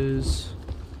is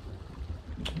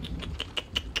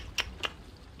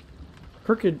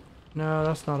Crooked. No,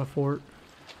 that's not a fort.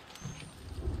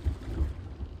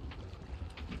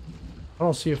 I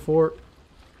don't see a fort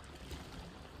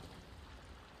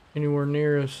anywhere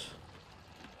near us.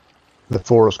 The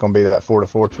fort is going to be that Fort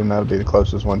of Fortune. That'll be the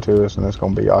closest one to us, and it's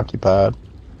going to be occupied.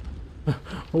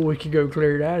 Well, we could go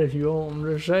clear that if you want. I'm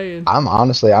just saying.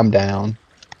 I'm down.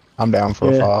 I'm down for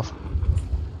a FOF.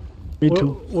 Me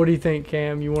too. What do you think,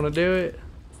 Cam? You want to do it?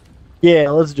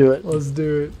 Yeah, let's do it. Let's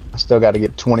do it. I still got to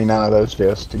get 29 of those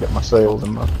fish to get my sails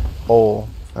and my oil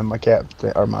and my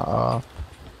capstan, or my, I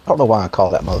don't know why I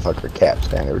call that motherfucker a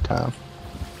capstan every time.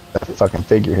 That fucking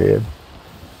figurehead.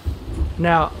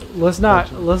 Now, let's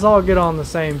all get on the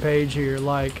same page here.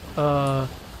 Like,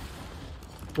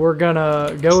 we're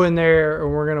gonna go in there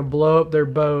and we're gonna blow up their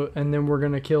boat, and then we're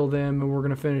gonna kill them and we're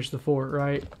gonna finish the fort,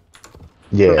 right?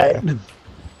 Yeah. Right.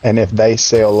 And if they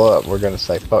sail up, we're going to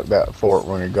say, fuck that fort.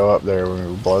 We're going to go up there, we're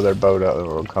going to blow their boat up, and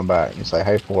we'll come back and say,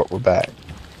 hey, fort, we're back.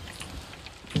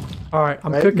 Alright,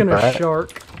 I'm cooking a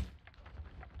shark.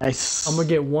 Nice. I'm going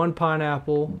to get 1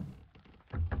 pineapple.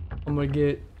 I'm going to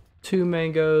get 2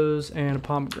 mangoes, and a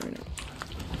pomegranate.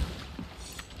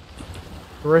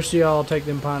 The rest of y'all take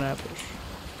them pineapples.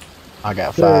 I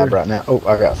got 5 Sure. right now. Oh,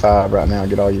 I got 5 right now.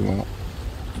 Get all you want.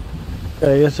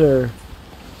 Okay, yes, sir.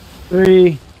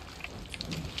 3.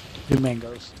 2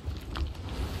 mangoes.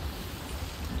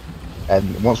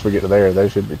 And once we get to there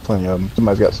should be plenty of them.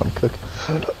 Somebody's got some cooking.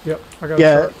 Yep, I got Yeah.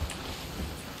 a shark.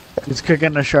 He's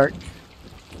cooking a shark.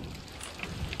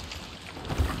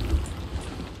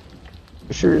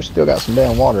 You sure you still got some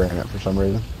damn water in it for some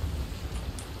reason?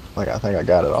 Like, I think I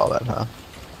got it all that time.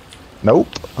 Nope.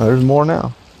 There's more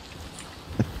now.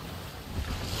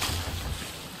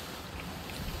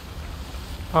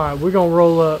 All right, we're gonna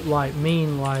roll up like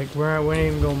mean, like we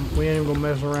ain't even gonna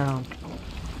mess around.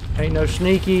 Ain't no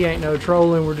sneaky, ain't no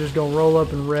trolling. We're just gonna roll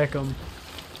up and wreck them.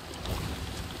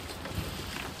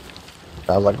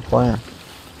 Sounds like a plan.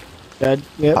 Good.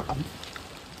 Yep.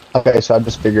 Okay, so I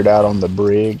just figured out on the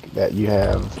Brig that you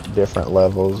have different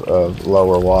levels of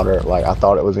lower water. Like, I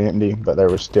thought it was empty, but there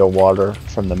was still water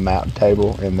from the map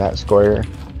table in that square,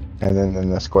 and then in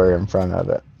the square in front of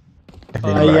it. If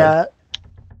anybody- Yeah.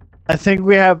 I think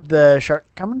we have the shark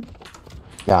coming.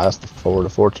 Nah, that's the Forward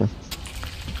of Fortune.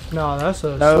 No, that's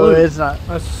a No, sloop. it's not.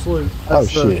 That's a sloop. Oh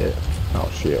That's the- shit. Oh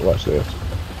shit, watch this.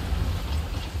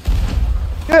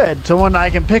 Good. Someone I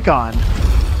can pick on.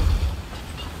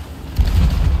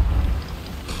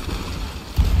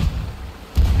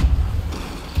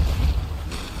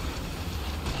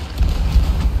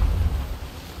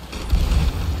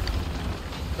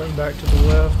 Turn back to the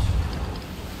left.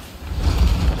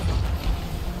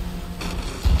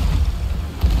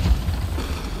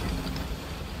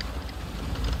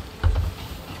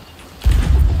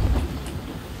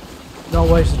 Don't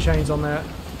waste the chains on that.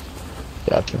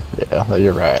 Gotcha. Yeah,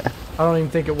 you're right. I don't even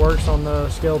think it works on the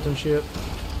skeleton ship.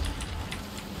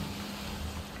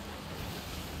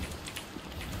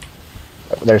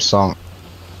 There's some.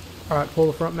 Alright, pull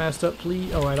the front mast up,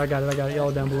 please. Oh, wait, I got it.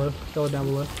 Y'all down below. Y'all down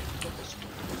below.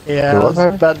 Yeah, I What was there?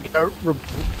 about to go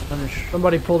finish.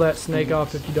 Somebody pull that snake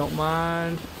off if you don't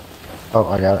mind. Oh,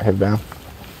 I got it. Head down.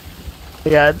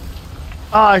 Yeah.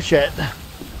 Oh shit.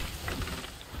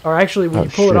 Or actually, when Oh, you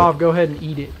pull shit. it off, go ahead and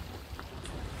eat it.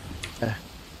 Here.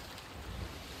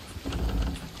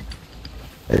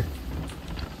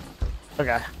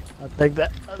 Okay. I'll take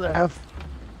that other half.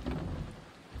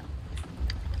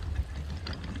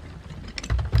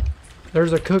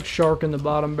 There's a cooked shark in the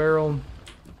bottom barrel.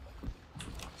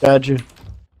 Got you.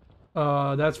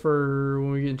 That's for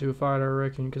when we get into a fight, I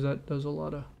reckon, because that does a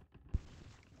lot of...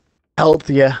 Health,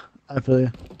 yeah. I feel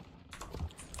you.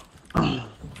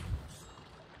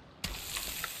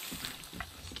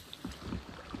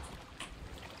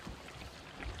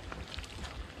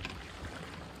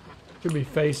 Should be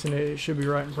facing it. It should be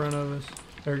right in front of us.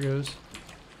 There it goes.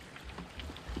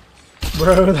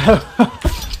 Bro,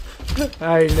 that...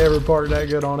 I ain't never parked that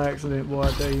good on accident, boy,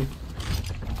 I tell you.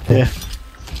 Yeah.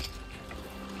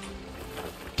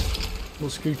 We'll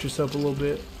scooch us up a little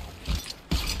bit.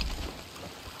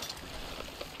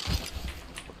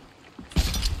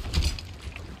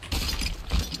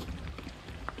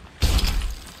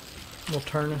 We'll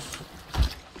turn us.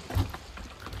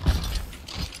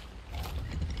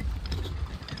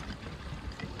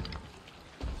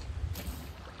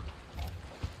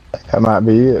 That might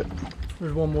be it.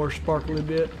 There's one more sparkly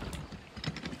bit.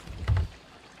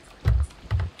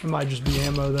 It might just be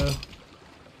ammo though.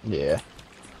 Yeah.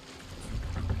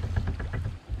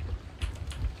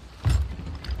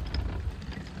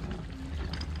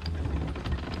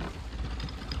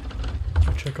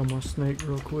 I'll check on my snake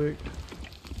real quick.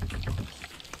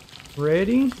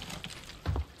 Ready?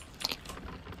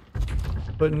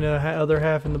 Putting the other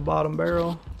half in the bottom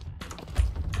barrel.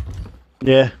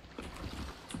 Yeah.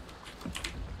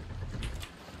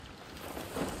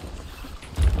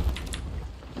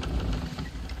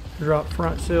 Drop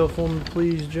front sail for me,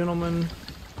 please, gentlemen.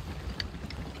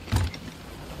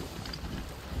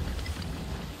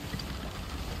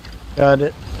 Got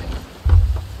it.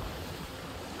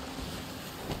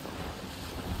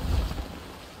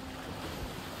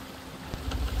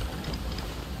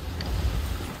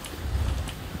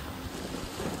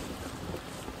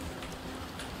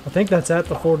 I think that's at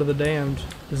the Fort of the Damned.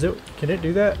 Is it? Can it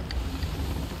do that?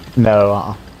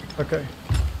 No, Okay.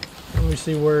 Let me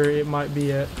see where it might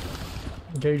be at.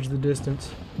 Gauge the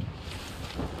distance.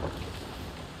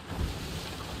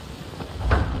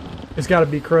 It's got to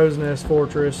be Crow's Nest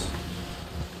Fortress.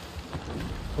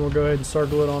 We'll go ahead and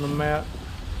circle it on the map.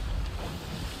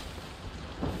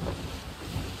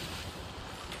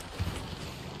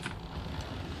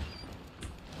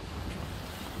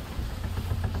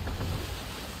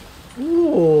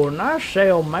 Ooh, nice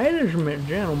sail management,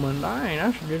 gentlemen. Dang,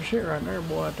 that's some good shit right there,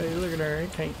 boy. I tell you, look at there.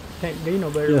 It can't be no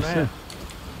better Yes, than sir.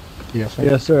 that. Yes, sir.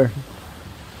 Yes, sir.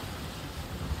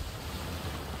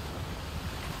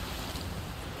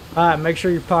 All right, make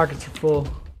sure your pockets are full.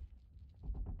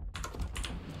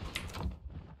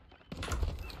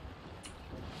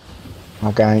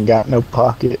 Like I ain't got no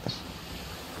pockets.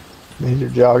 These are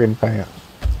jogging pants.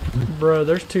 Bro,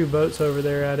 there's 2 boats over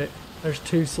there at it. There's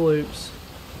 2 sloops.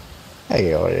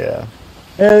 Hell yeah.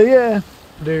 Hell yeah.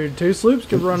 Dude, 2 sloops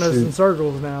could run us in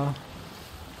circles now.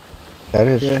 That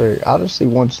is Yeah. true. I just see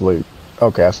one sloop.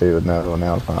 Okay, I see another one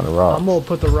now behind the rock. I'm gonna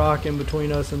put the rock in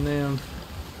between us and them.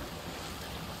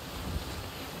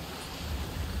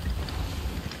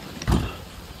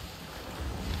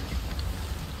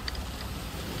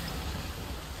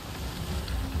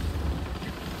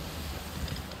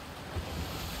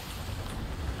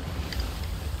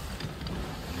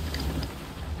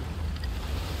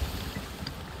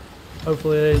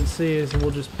 Hopefully they didn't see us and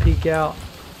we'll just peek out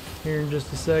here in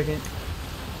just a second.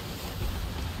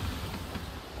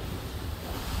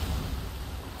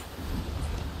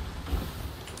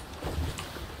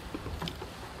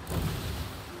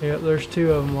 Yep, there's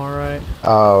 2 of them, alright.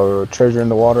 Treasure in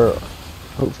the water.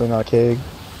 Hopefully not a keg.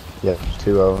 Yep,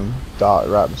 2 of them. Dot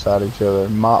right beside each other.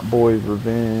 Mop Boy's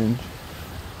Revenge.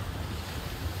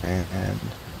 And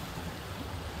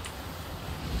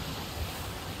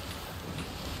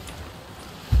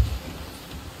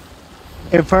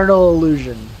Infernal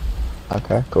Illusion.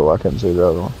 okay, cool. I couldn't see the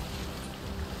other one.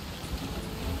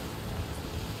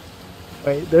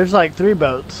 Wait, there's like 3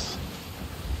 boats.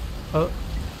 Oh,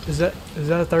 is that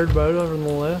a 3rd boat over on the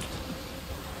left?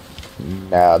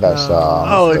 Nah, that's No.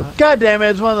 Oh, god damn it,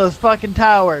 it's one of those fucking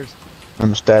towers.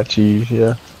 them statues.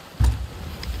 Yeah.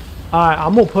 Alright,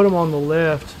 I'm gonna put them on the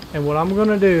left, and what I'm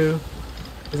gonna do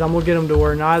is I'm gonna get them to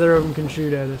where neither of them can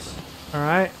shoot at us.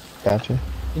 Alright? Gotcha.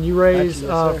 Can you raise Gotcha,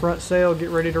 yes, sir. front sail? Get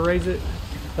ready to raise it.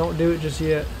 Don't do it just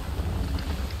yet.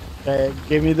 Okay,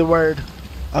 give me the word.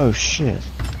 Oh shit.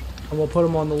 I'm gonna put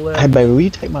them on the left. Hey baby, will you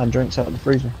take my drinks out of the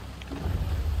freezer?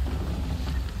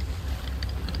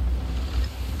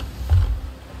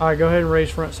 Alright, go ahead and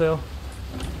raise front sail.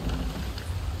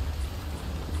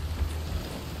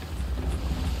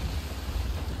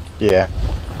 Yeah.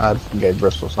 I gave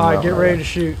Bristol some. Alright, get ready to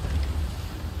shoot.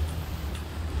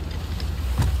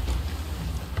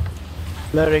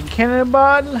 Loading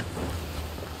cannonball.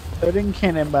 Loading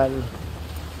cannonball.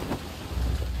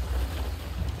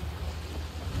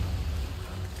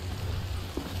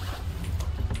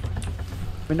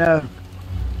 We know.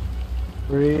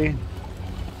 3,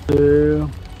 2,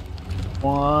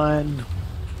 1.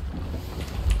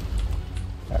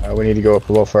 We need to go up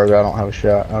a little further. I don't have a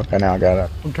shot. Okay, now I got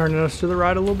it. I'm turning us to the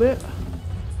right a little bit.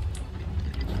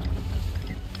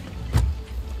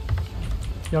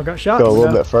 Y'all got shots? Go a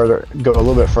little bit further. Go a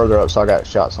little bit further up, so I got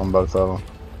shots on both of them.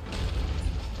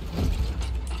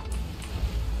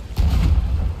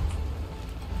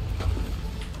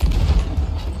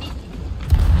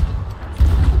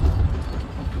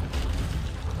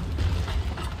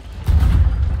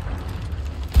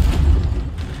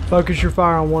 Focus your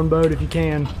fire on one boat if you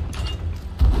can.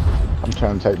 I'm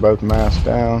trying to take both masts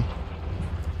down.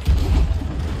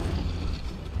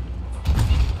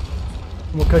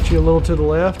 We'll cut you a little to the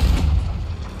left.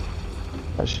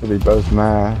 That should be both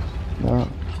masts. No,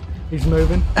 He's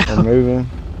moving. they're moving.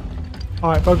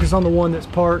 Alright, focus on the one that's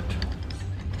parked.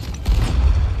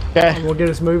 Okay. And we'll get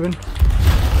us moving.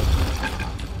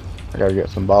 I gotta get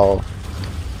some balls.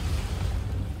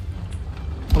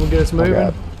 I'm gonna get us I moving.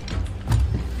 got-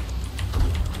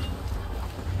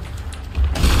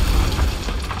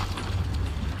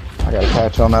 I got a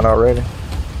patch on that already.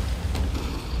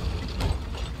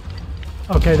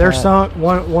 Okay, they're sunk.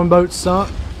 One boat's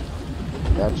sunk.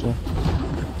 Gotcha.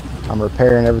 I'm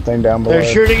repairing everything down below. They're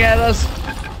shooting at us.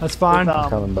 That's fine. With,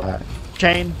 Coming back.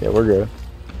 chain. Yeah, we're good.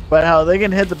 But how they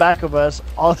can hit the back of us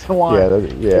all they want.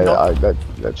 Yeah, Nope.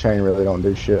 that chain really don't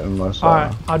do shit unless.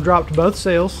 Alright, I dropped both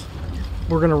sails.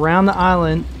 We're gonna round the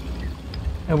island,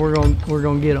 and we're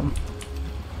gonna get them.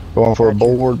 Going for a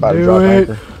board by the Do drop it.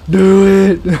 anchor.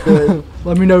 Do it.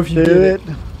 Let me know if you Do did it.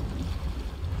 it.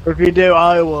 If you do,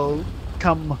 I will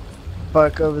come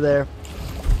back over there.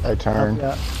 They turn.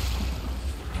 Yeah.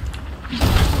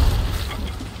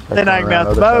 They Then turn I can around mount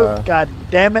the the boat. other side. God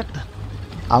damn it.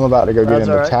 I'm about to go get That's in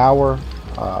the alright. tower.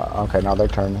 Okay, now they're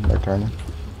turning. They're turning.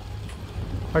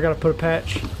 I gotta put a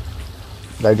patch.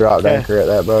 They dropped Okay. anchor at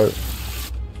that boat.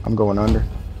 I'm going under.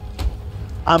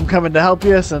 I'm coming to help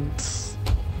you since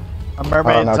a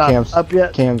mermaid's no, not Cam's, up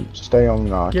yet. Cam, stay on.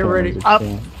 Get Cam ready. is- Up.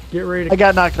 Cam. Get ready I to.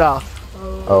 got knocked off.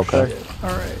 Okay.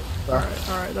 Alright.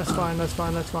 Alright, that's fine, that's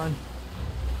fine, that's fine.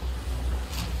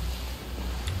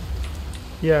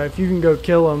 Yeah, if you can go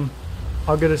kill him,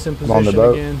 I'll get us in I'm on the position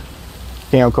boat. again.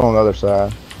 Cam, come on the other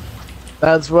side.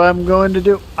 That's what I'm going to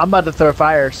do. I'm about to throw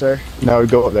fire, sir. No,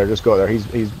 go up there. Just go up there.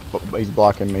 He's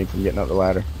blocking me from getting up the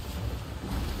ladder.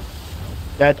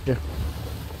 Gotcha.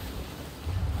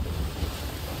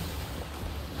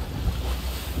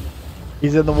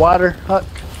 He's in the water, Huck.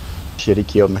 Shit, he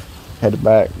killed me. Headed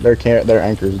back. Their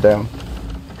anchor's down.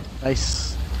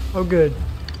 Nice. Oh, good.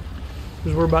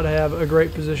 Because we're about to have a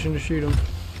great position to shoot him.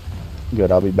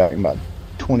 Good. I'll be back in about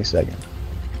 20 seconds.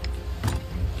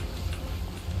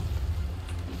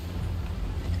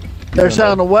 They're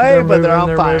sailing away, but they're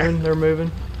on fire. Moving, they're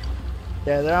moving.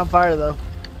 Yeah, they're on fire though.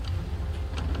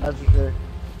 That's for sure.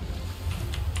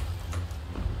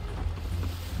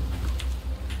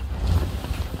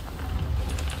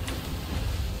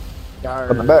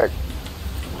 Coming back.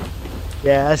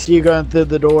 Yeah, I see you going through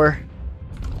the door.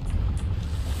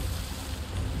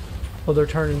 Oh, they're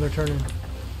turning, they're turning.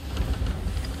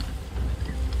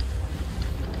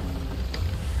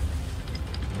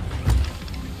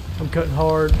 I'm cutting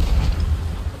hard.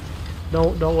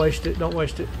 Don't waste it, don't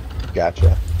waste it.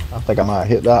 Gotcha. I think I might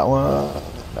hit that one.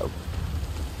 Nope.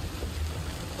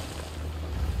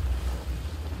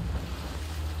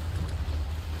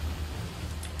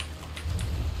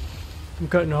 I'm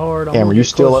cutting hard. I'm Cam, are gonna you get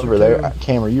still closer over to there? him.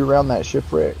 Cam, are you around that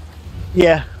shipwreck?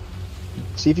 Yeah,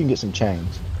 See if you can get some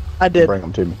chains. I did. Bring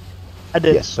them to me. I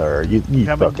did. Yes, sir. You Coming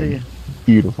to fucking you.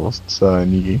 beautiful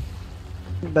son, you.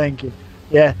 Thank you.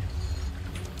 Yeah.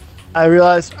 I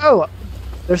realized, oh,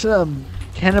 there's some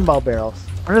cannonball barrels.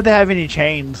 I wonder if they have any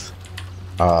chains.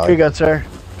 Here you go, sir.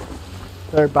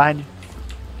 They're behind you.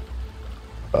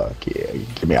 Fuck yeah.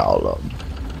 Give me all of them.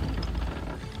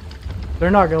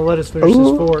 They're not gonna let us finish Ooh.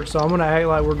 this fort, so I'm gonna act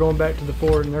like we're going back to the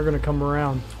fort and they're gonna come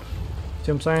around.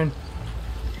 See what I'm saying?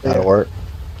 That'll work.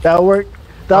 That'll work.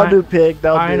 That'll do, pig.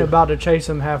 That'll I ain't do. about to chase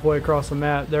them halfway across the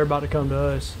map. They're about to come to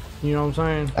us. You know what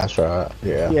I'm saying? That's right.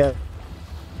 Yeah. Yeah.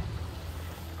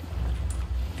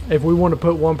 If we want to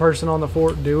put one person on the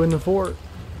fort, do in the fort.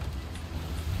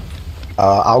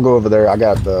 I'll go over there. I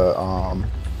got the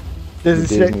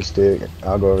Disney stick. stick.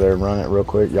 I'll go over there and run it real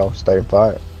quick. Y'all stay and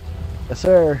fight. Yes,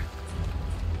 sir.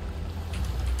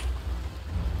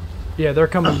 Yeah, they're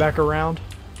coming back around.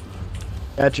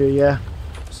 Gotcha, yeah.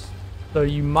 So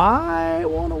you might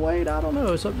want to wait. I don't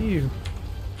know. It's up to you.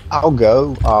 I'll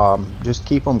go. Just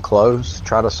keep them close.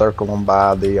 Try to circle them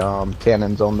by the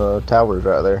cannons on the towers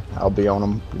right there. I'll be on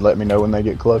them. Let me know when they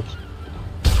get close.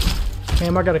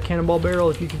 Cam, I got a cannonball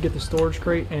barrel. If you could get the storage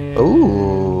crate and...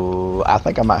 Ooh, I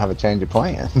think I might have a change of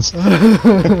plans. Hey,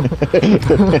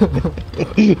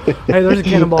 there's a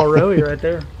cannonball Rowie right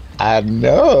there. I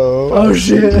know. Oh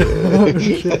shit. Oh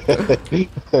shit.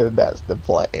 That's the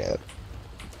plan.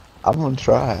 I'm gonna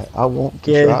try it. I want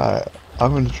to Yeah. try it.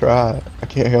 I'm gonna try it. I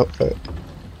can't help it.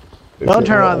 If Don't you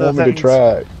turn on the want me to things. try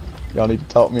it. Y'all need to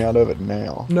talk me out of it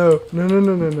now. No. You're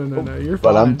fine.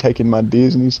 But I'm taking my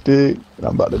Disney stick and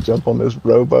I'm about to jump on this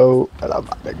rowboat and I'm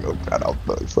about to go try to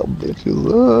fuck some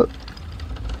bitches up.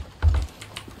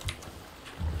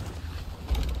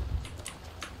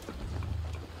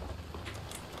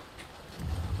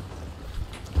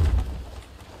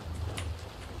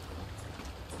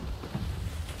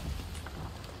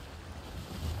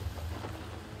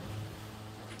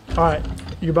 Alright,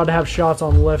 you're about to have shots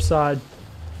on the left side.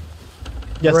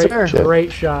 Yes, great, sir.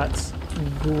 Great shots.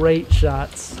 Great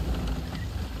shots.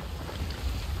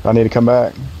 I need to come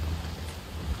back.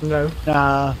 No.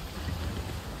 Nah.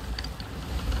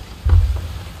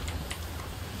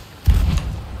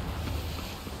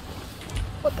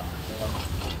 What the hell?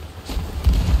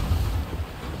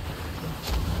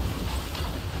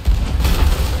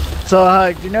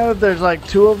 So, do you know if there's like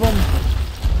two of them?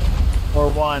 Or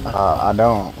one? I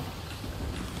don't.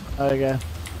 Okay.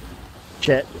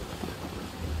 Shit.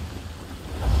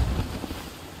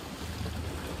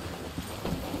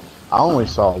 I only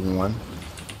saw one.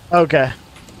 Okay.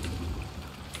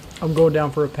 I'm going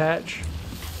down for a patch.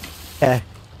 Okay.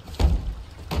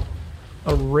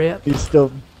 A rip. He's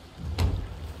still.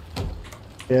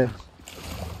 Yeah.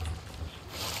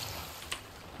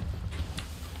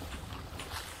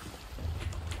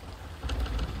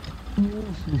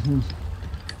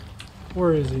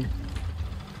 Where is he?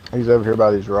 He's over here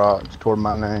by these rocks toward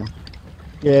my name.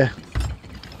 Yeah.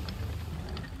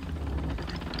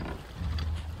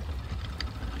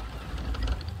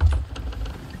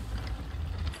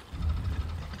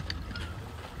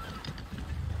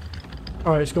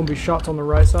 Alright, it's going to be shots on the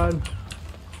right side.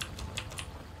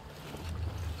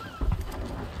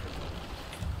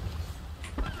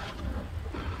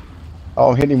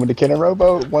 Oh, hit him with the cannon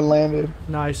rowboat. One landed.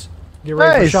 Nice. Get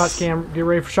ready for Nice. shots, Cam. Get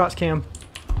ready for shots, Cam.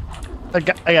 I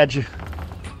got you.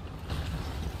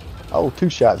 Oh, 2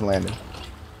 shots landed.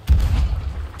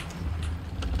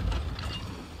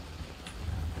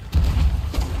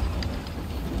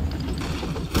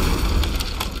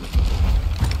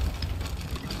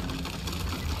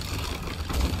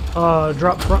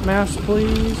 Drop front mast,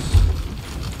 please.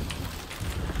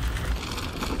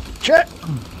 Check.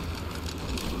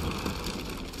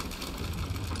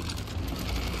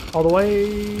 All the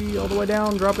way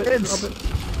down. Drop it. It's- Drop it.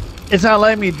 It's not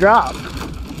letting me drop.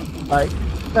 Like,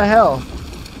 what the hell?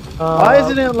 Why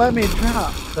isn't it letting me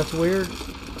drop? That's weird.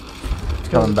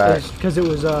 Coming back. Because it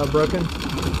was broken.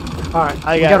 All right,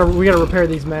 we gotta repair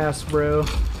these masts, bro.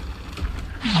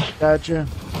 Gotcha.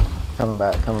 Coming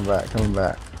back, coming back, coming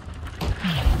back.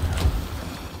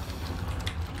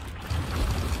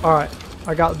 All right,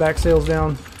 I got the back sails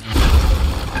down.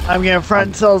 I'm getting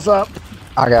front sails up.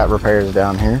 I got repairs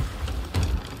down here.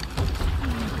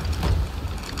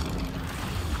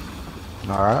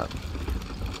 Alright.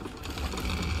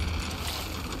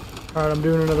 All right, I'm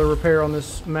doing another repair on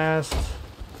this mast.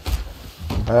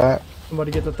 Back.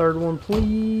 Somebody get the third one,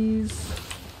 please.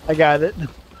 I got it.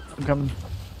 I'm coming.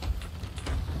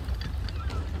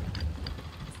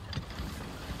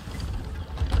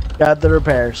 Got the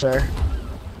repair, sir.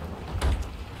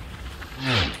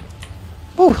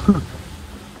 Ooh.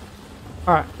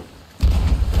 All right.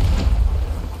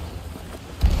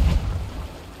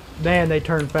 Man, they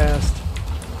turn fast.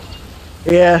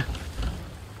 Yeah.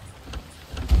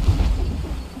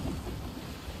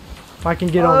 If I can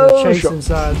get on the Oh, chasing sure.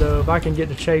 side, though, if I can get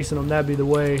to chasing them, that'd be the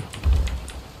way.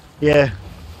 Yeah.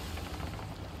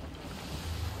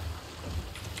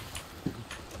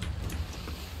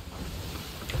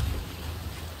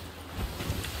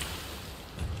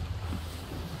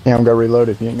 Yeah, I'm gonna reload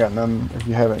if you ain't got none, if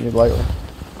you haven't used lately.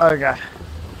 Okay.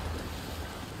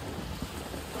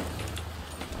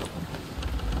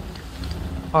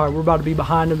 All right, we're about to be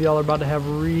behind them. Y'all are about to have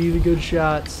really good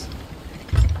shots.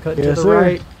 Cut to Yes, the sir.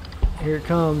 right. Here it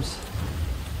comes.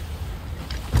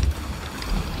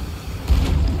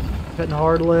 Cutting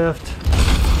hard left.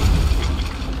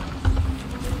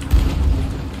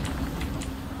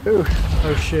 Ooh.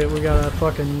 Oh shit, we got a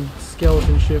fucking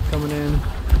skeleton ship coming in.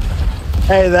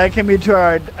 Hey, that can be to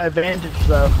our advantage,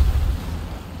 though.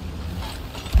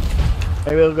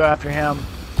 Maybe we'll go after him.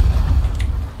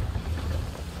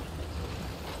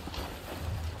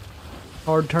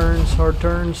 Hard turns, hard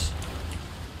turns.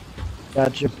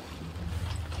 Gotcha.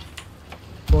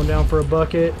 Going down for a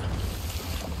bucket.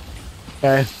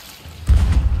 Okay.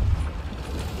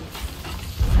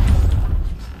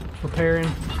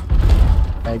 Repairing.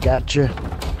 I gotcha.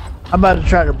 I'm about to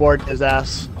try to board his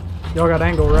ass. Y'all got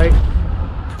angle, right?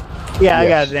 Yeah, I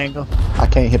got Yes. an angle. I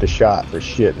can't hit a shot for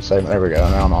shit to save. There we go.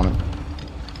 Now I'm on it.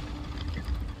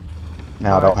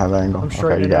 Now I don't have angle. I'm Okay,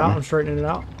 straightening you it got out. me. I'm straightening it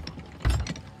out.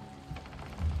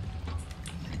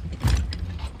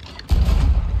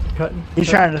 Cutting. He's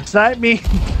cutting. trying to snipe me.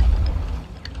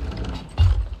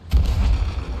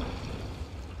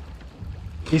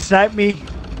 He sniped me,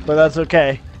 but that's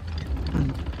okay.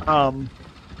 I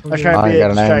was trying to I be a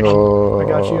got an distraction. angle. I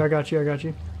got you. I got you. I got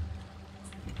you.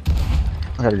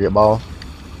 I gotta get ball.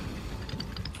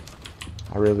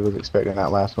 I really was expecting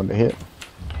that last one to hit.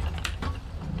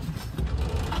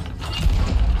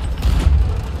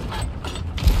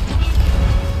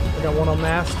 I got one on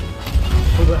mast.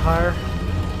 A little bit higher.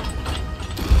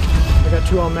 I got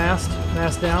two on mast.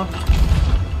 Mast down.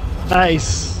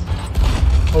 Nice.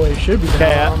 Oh, it should be down.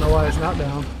 Okay, I don't know why it's not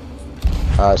down.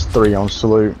 It's 3 on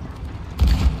salute.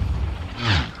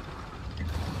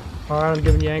 Alright, I'm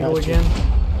giving you angle Gotcha. again.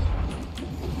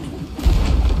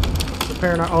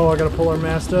 Repairing our. Oh, I gotta pull our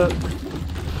mast up.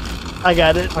 I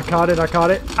got it. I caught it. I caught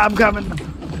it. I'm coming.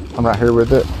 I'm right here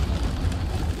with it.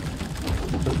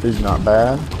 He's not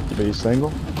bad. Be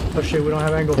single. Oh shit, we don't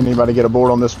have angle. Can anybody get a board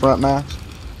on this front mast?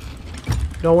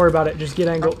 Don't worry about it. Just get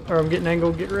angle. Or I'm getting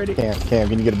angle. Get ready. Cam,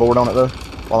 can you get a board on it though?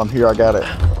 While I'm here, I got it.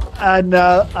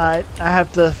 No, I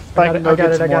have to. If I got can it. go I got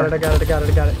get it. some I got more. it. I got it. I got it.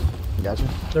 I got it. Gotcha.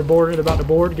 They're boarded. About to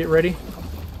board. Get ready.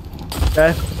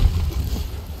 Okay.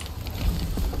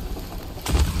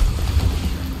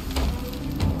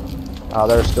 Oh,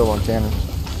 they're still on cannons.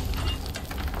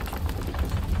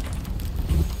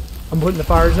 I'm putting the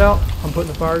fires out. I'm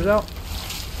putting the fires out.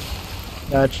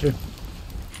 Gotcha.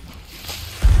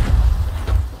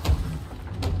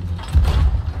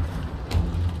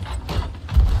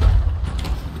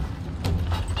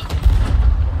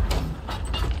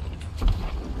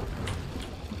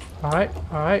 Alright.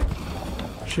 Alright.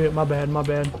 Shit, my bad. My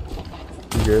bad.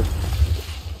 You good?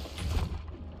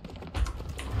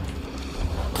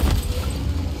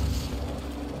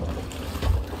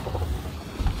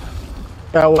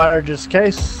 Got water just in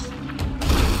case.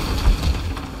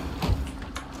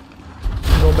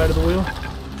 Going back to the wheel.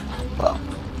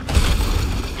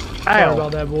 Sorry Ow.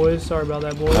 about that, boys. Sorry about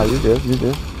that, boys. No, you good. You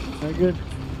good. Very good.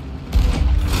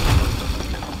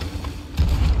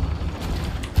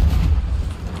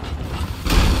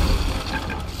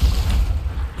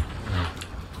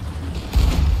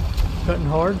 Cutting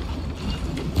hard.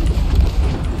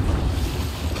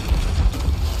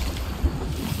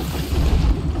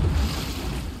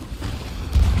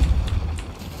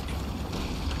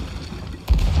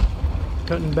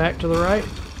 Cutting back to the right.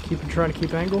 Trying to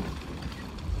keep angle.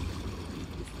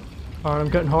 All right, I'm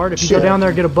cutting hard. If you go Shit. down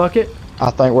there, get a bucket.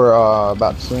 I think we're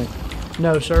about to sink.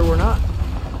 No, sir, we're not.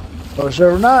 Oh,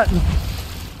 sure not.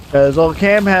 Because old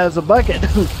Cam has a bucket.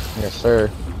 Yes, sir.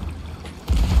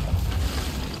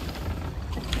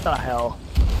 What the hell?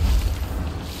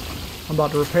 I'm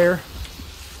about to repair.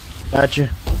 Gotcha.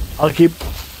 I'll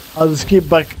just keep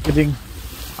bucketing.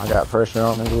 I got pressure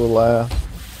on his little ass.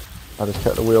 I just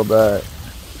cut the wheel back.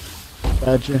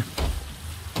 Gotcha.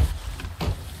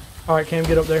 All right, Cam,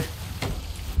 get up there.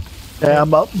 Yeah,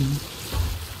 I'm up.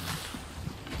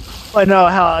 I know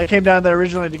how I came down there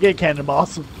originally to get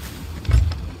cannonballs. All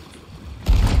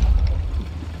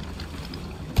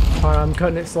right, I'm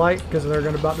cutting it slight because they're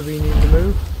about to be needing to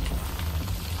move.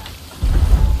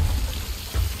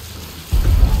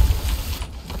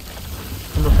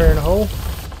 I'm repairing a hole.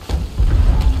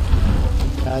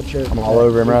 Gotcha. I'm all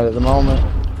over him right at the moment.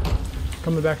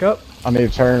 Coming back up. I need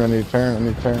to turn. I need to turn. I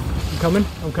need to turn. I'm coming.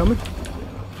 I'm coming.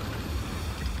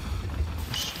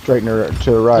 Straighten her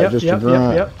to the right, Yep, just yep, to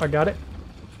grunt. yep, yep. I got it.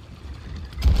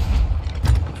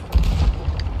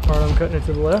 All right, I'm cutting it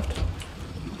to the left.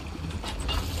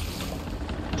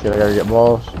 Shit, I gotta get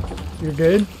balls. You're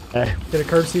good. Hey. Get a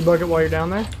courtesy bucket while you're down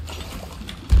there.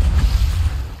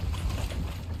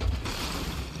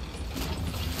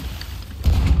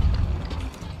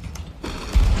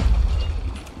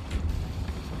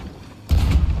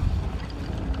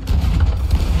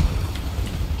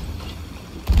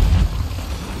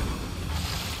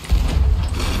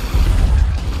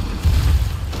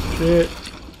 Shit.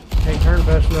 Can't turn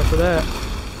fast enough for that.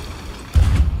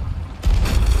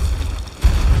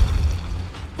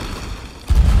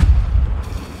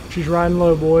 She's riding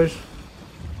low, boys.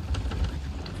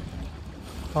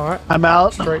 Alright. I'm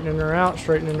out. Straightening her out,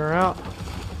 straightening her out.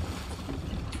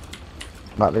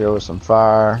 About to go with some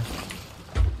fire.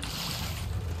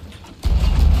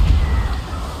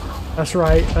 That's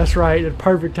right, that's right. The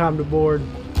perfect time to board.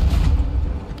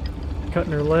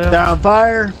 Cutting her left. Down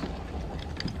fire.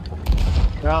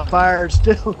 Down fire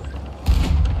still.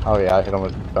 Oh yeah, I hit him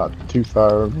with about 2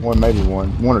 fire, maybe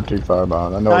one or 2 fire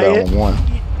bombs. I know I that hit- one.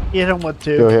 Hit him with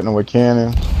Still 2. hitting him with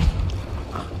cannon.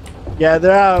 Yeah,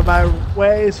 they're out of my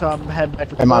way, so I'm heading back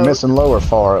to the Am I boat. missing low or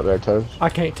far up there, Toast? I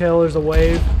can't tell, there's a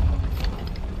wave.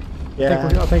 Yeah.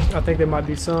 I think they might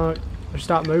be sunk. They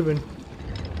stopped moving.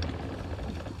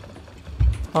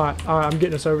 Alright, I'm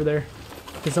getting us over there.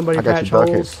 Can somebody I got patch your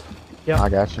bucket. holes? Yeah. I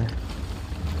got you.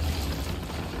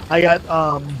 I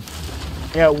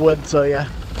got wood, so yeah.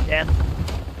 Yeah.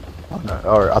 Oh, no.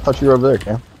 All right, I thought you were over there,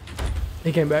 Cam.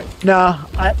 He came back. No,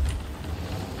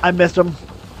 I missed him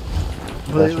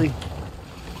completely.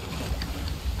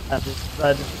 I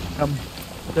just come.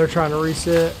 They're trying to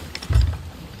reset.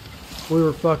 We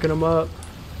were fucking them up.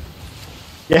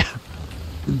 Yeah.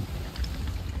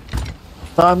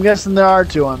 So I'm guessing there are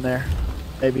 2 on there,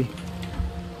 maybe.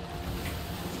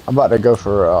 I'm about to go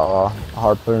for a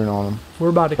harpoon on him. We're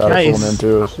about to Try to catch pull Nice. him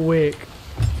into us. quick.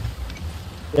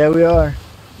 Yeah, we are.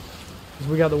 'Cause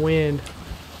we got the wind.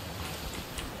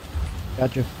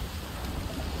 Gotcha.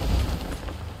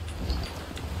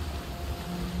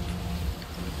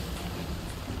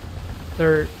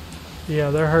 They're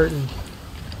hurting.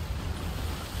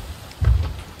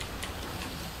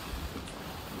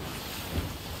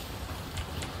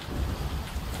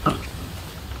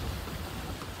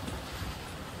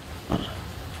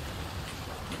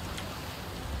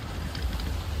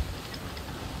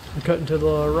 I'm cutting to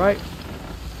the right.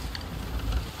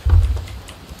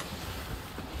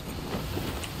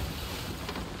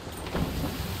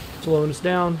 Slowing us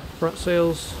down. Front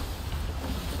sails.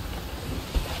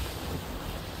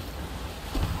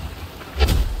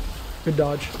 Good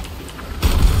dodge.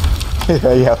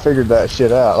 Yeah, I figured that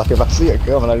shit out. Like, if I see it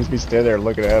coming, I just be standing there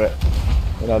looking at it.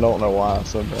 And I don't know why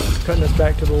sometimes. Cutting us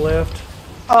back to the left.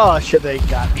 Oh shit, they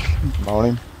got me. I'm on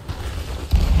him.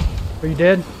 Are you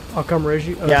dead? I'll come raise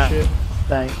you. Oh Yeah. shit.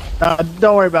 Thanks.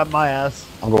 Don't worry about my ass.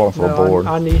 I'm going for a No, board.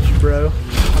 I need you, bro.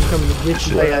 I'm coming to get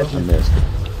you, Shit, bro. I missed it.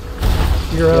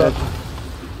 You're up.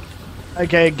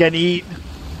 Okay, gonna eat.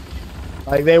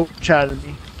 Like they chatted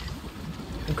me.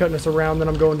 I'm cutting this around, then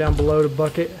I'm going down below to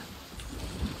bucket.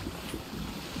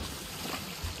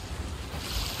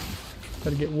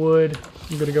 Gotta get wood.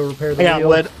 I'm gonna go repair the I got wheel.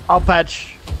 wood. I'll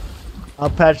patch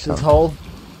this hole.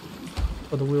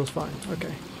 Oh, the wheel's fine.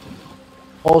 Okay.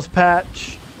 Holes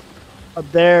patch. Up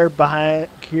there, behind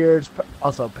here's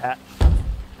also patch.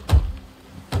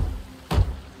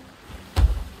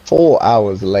 4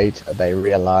 hours later, they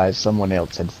realized someone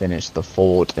else had finished the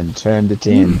fort and turned it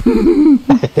in.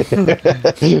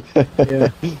 Yeah.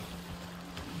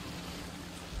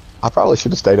 I probably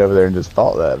should have stayed over there and just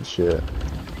thought that shit.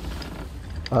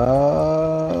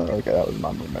 Okay, that was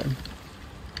my movement.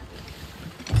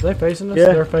 Are they facing us?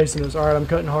 Yeah. They're facing us. Alright, I'm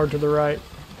cutting hard to the right.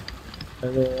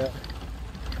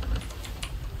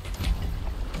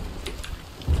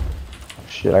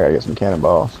 Shit, I gotta get some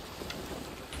cannonballs.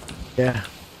 Yeah.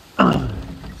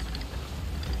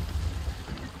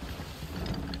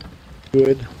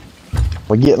 Good.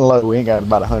 We're getting low. We ain't got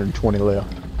about 120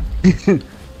 left.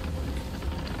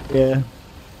 Yeah.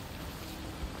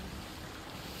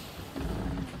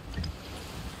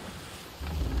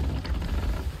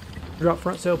 Drop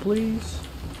front sail, please.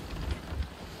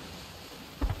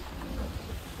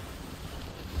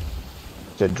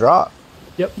 To drop.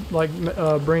 Yep, like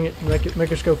bring it,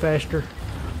 make us go faster.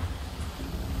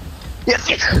 Yes,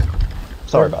 sir.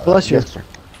 Sorry about Bless that. you. Yes, sir.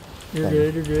 You're Thank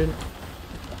good, you're good.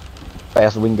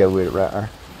 Fast as we can go with it right there.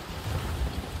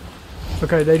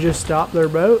 Okay, they just stopped their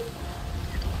boat.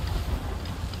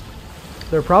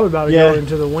 They're probably about to Yeah. go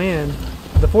into the wind.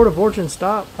 The Fort of Fortune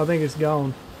stopped. I think it's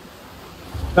gone.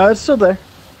 No, it's still there.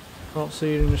 I don't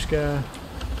see it in the sky.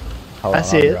 Hold I on,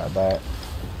 see I'll be it. right back.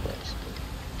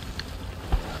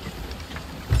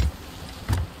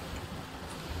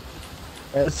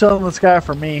 It's still in the sky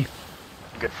for me.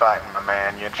 Good fighting, my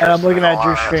man. You And I'm looking interested in at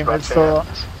your alliance stream. by It still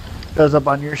chance? goes up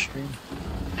on your stream.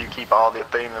 You keep all the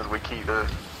Athenas, we keep the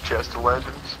chest of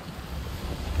legends.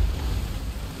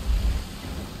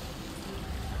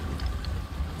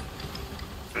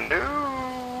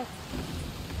 No.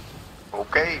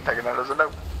 Okay, taking that as a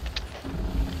no.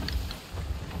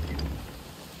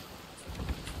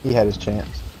 He had his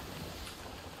chance.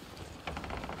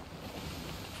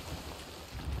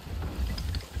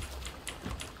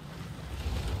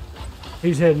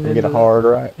 He's heading We into get a hard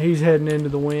right. He's heading into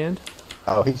the wind.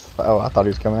 Oh, I thought he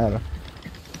was coming at him.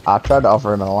 I tried to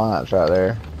offer him an alliance right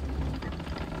there.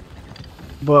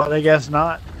 But I guess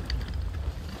not.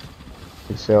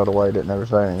 He sailed away, didn't ever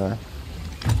say anything.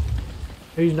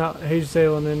 He's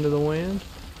sailing into the wind.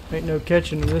 Ain't no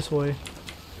catching him this way.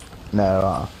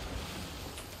 No,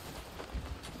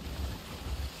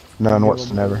 none Give him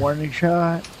whatsoever. a warning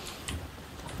shot.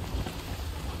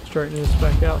 Straighten this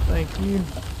back out, thank you.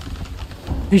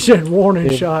 He said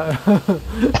warning Yeah. shot. I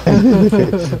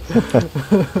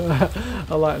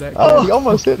like that. Oh, he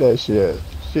almost hit that shit.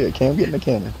 Shit, Cam, get in the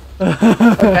cannon.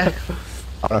 Okay.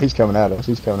 Oh, no, he's coming at us.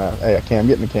 He's coming at us. Hey, Cam,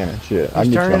 get in the cannon. Shit, I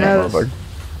He's can get you on turning that at us. motherfucker.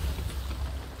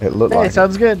 It looked Hey, like it.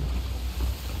 sounds good.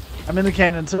 I'm in the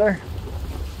cannon, sir.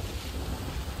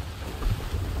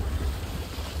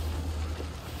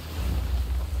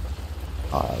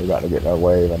 Alright, we about to get that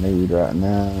wave I need right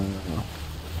now.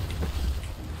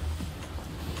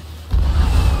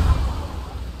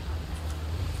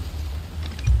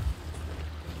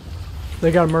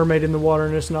 They got a mermaid in the water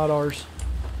and it's not ours.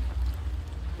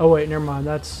 Oh wait, never mind.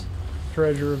 That's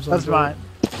treasure of some That's sort. mine.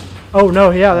 Oh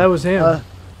no, yeah, that was him.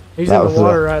 He's That in was the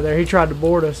water the- right there. He tried to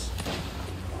board us.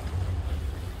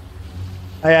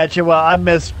 I got you. Well, I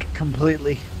missed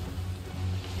completely.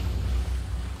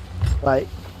 Like,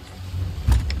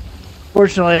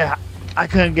 fortunately, I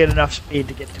couldn't get enough speed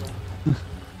to get to him.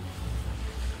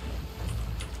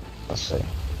 Let's see.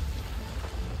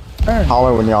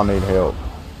 Holler when y'all need help.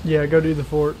 Yeah, go do the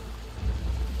fort.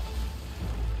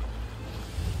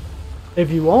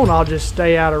 If you want, I'll just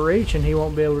stay out of reach and he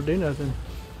won't be able to do nothing.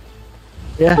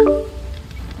 Yeah. Who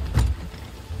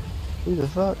the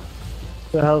fuck?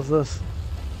 The hell's this?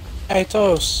 Hey,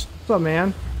 Toast. What's up,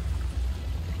 man?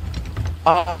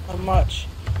 Not much.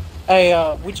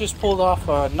 Hey, we just pulled off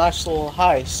a nice little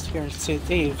heist here in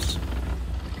Thieves.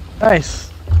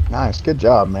 Nice. Nice, good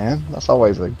job, man. That's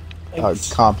always a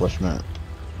Thanks. accomplishment.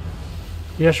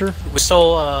 Yes, sir. We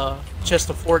stole chest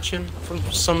of fortune from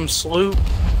some sloop,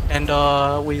 and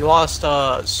we lost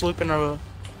a sloop and a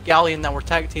galleon that were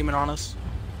tag teaming on us.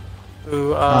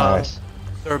 Who Nice.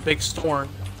 they're a big storm.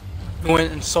 We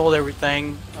went and sold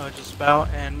everything, just about,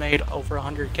 and made over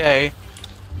 100K.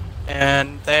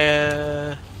 And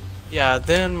then, yeah,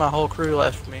 then my whole crew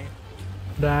left me.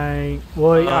 Dang.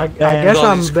 Well, I Damn. guess All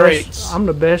I'm these best. crates. I'm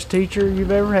the best teacher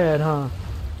you've ever had, huh?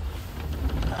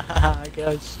 I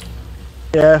guess.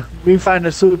 Yeah, we find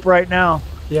a sloop right now.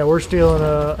 Yeah, we're stealing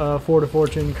a Fort of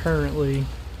Fortune currently.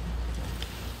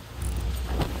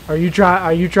 Are you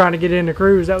trying to get in the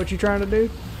crew? Is that what you're trying to do?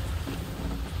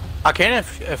 I can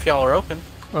if y'all are open.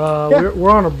 Yeah. We're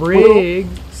on a brig,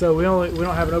 so we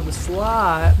don't have an open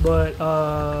slot. But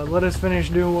let us finish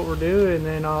doing what we're doing, and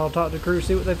then I'll talk to the crew,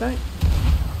 see what they think.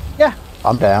 Yeah.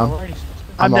 I'm down. Alrighty.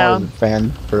 I'm I'm always down. a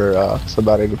fan for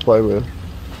somebody to play with.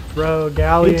 Bro,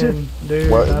 Galleon,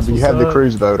 dude. Well, that's you what's have the up.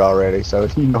 cruise vote already, so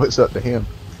you know it's up to him.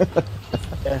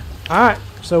 All right,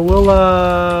 so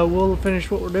we'll finish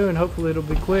what we're doing. Hopefully it'll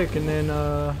be quick, and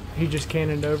then he just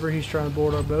cannoned over. He's trying to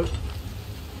board our boat.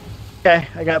 Okay,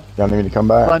 I got Y'all need me to come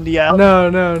back? Bundy out. No,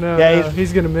 Yeah, no.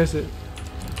 He's gonna miss it.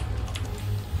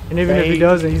 And even if he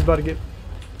doesn't, he's got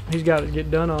to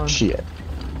get done on. Shit.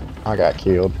 I got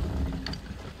killed.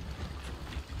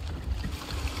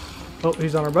 Oh,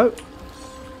 he's on our boat.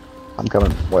 I'm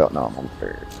coming. Well, no, I'm on the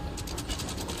ferry.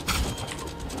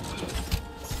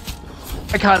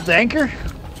 I caught the anchor.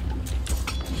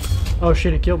 Oh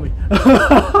shit, he killed me.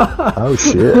 Oh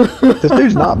shit. This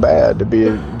dude's not bad to be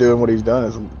doing what he's done.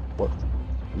 Is what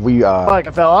we Like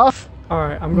I fell off. All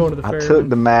right, I'm going to the I ferry. took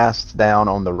the masts down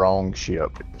on the wrong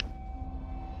ship.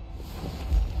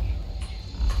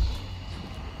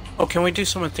 Oh, can we do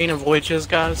some Athena voyages,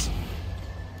 guys?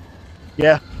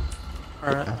 Yeah.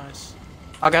 Alright, nice.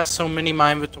 I got so many,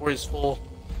 my inventory's full.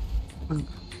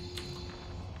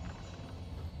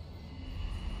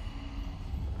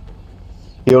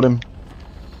 Killed him.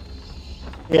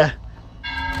 Yeah.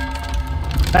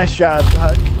 Nice job,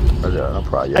 Huck. No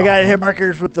problem. I got hit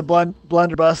markers with the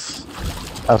blunderbuss.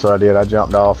 That's what I did. I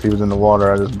jumped off. He was in the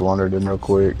water. I just blundered in real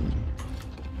quick.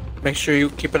 Make sure you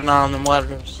keep an eye on them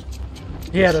ladders.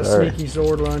 He had a Yes, sir. sneaky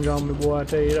sword lunge on me, boy. I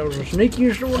tell you, that was the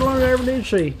sneakiest sword lunge I ever did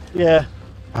see. Yeah.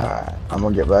 Alright, I'm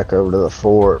gonna get back over to the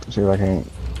fort. See if I can.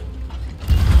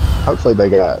 Hopefully they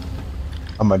got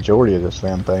a majority of this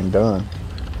damn thing done.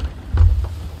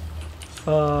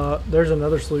 There's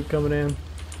another sloop coming in.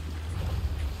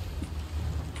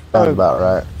 Sounds about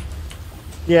right.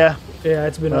 Yeah. Yeah,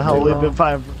 it's been The up hell too we've long. been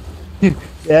fighting.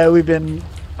 Yeah, we've been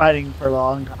fighting for a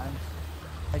long time.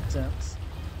 Makes sense.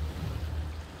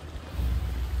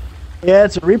 Yeah,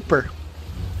 it's a Reaper.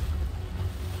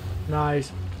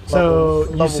 Nice. So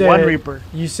Level you 1 said Reaper.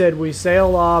 you said we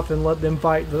sail off and let them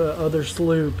fight the other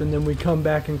sloop, and then we come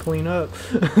back and clean up.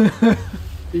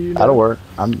 You know? That'll work.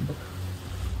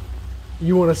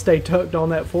 You want to stay tucked on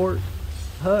that fort,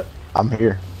 Huck? I'm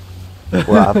here.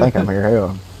 Well, I think I'm here.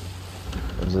 Hell,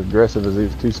 as aggressive as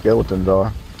these two skeletons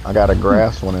are, I got a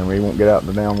grass one and we won't get out in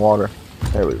the damn water.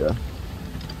 There we go.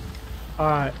 All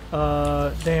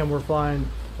right. Damn, we're flying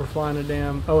a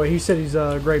damn. Oh, wait, he said he's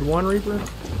grade 1 Reaper.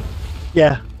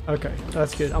 Yeah. Okay,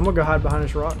 that's good. I'm gonna go hide behind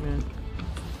this rock, man.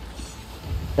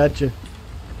 Gotcha.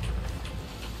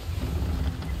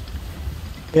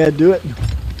 Yeah, do it.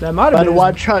 That might By have the been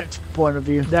watch Huck's point of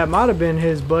view. that might have been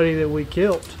his buddy that we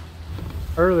killed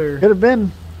earlier, Could have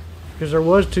been. because there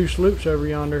was 2 sloops over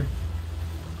yonder.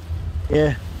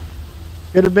 Yeah.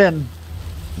 Could have been.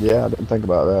 Yeah, I didn't think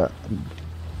about that.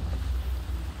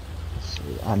 Let's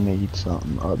see, I need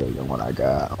something other than what I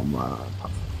got on my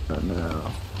right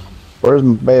now. Where's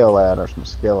my bell at or some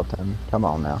skeleton? Come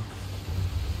on now.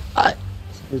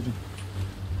 Excuse me.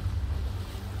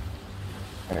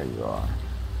 There you are.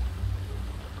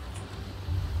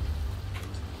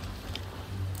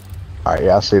 Alright,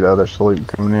 yeah, I see the other sloop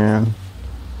coming in.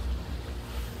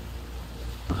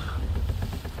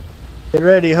 Get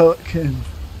ready, Huck.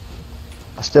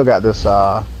 I still got this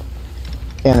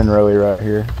cannon rolly right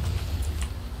here.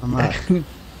 I might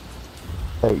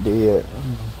take it.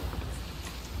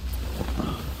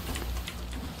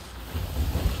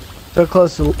 So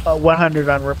close to 100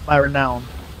 on my renown.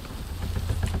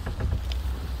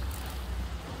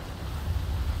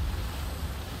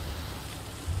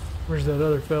 Where's that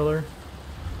other feller?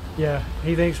 Yeah,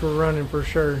 he thinks we're running for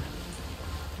sure.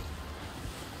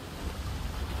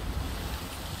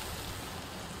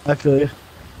 I feel you.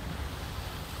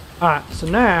 Alright, so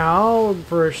now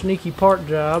for a sneaky part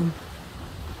job.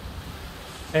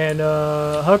 And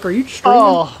Huck, are you streaming?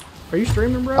 Oh, Are you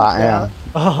streaming, bro? I am.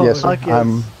 Oh, Yes, sir. Huck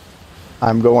is.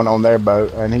 I'm going on their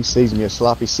boat, and he sees me a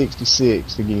sloppy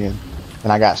 66 again,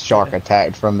 and I got shark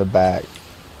attacked from the back.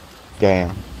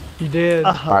 Damn. you did.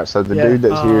 All right, so the Yeah. dude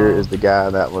that's here Oh. is the guy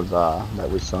that was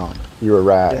that we sunk. You were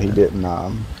right. He Yeah.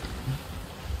 didn't.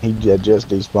 He just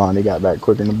despawned. He got back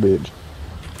quicker than a bitch.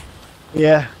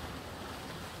 Yeah.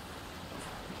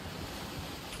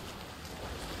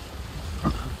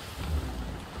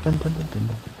 Dun, dun, dun, dun,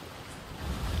 dun.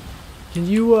 Can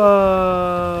you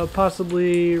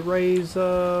possibly raise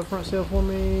front sail for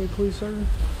me, please, sir?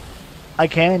 I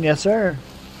can, yes, sir.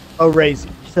 Oh, raise.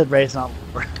 You said raise, not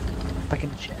lower.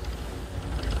 Fucking shit.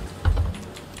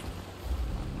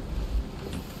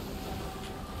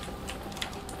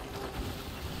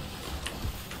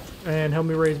 And help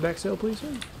me raise back sail, please, sir.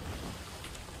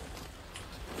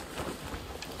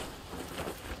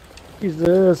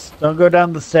 Jesus, don't go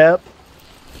down the step.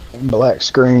 Black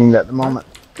screen at the moment.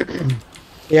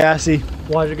 Yeah, I see.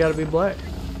 Why's it gotta be black?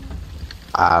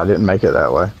 I didn't make it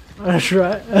that way. That's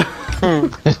right.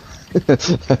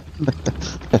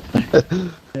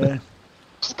 Yeah.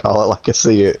 Just call it like I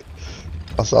see it.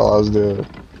 That's all I was doing.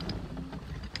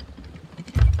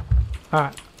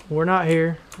 Alright, we're not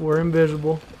here. We're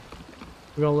invisible.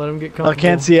 We're gonna let them get comfortable. I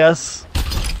can't see us.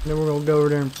 And then we're gonna go over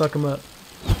there and fuck them up.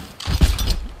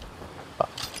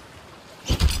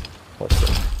 What's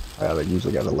that? Yeah, they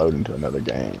usually got to load into another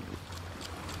game.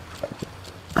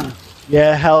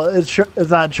 Yeah, hell, it's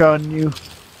not showing you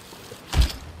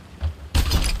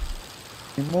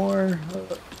anymore.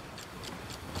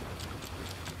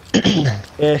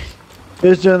 Yeah, it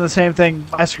was doing the same thing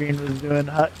my screen was doing,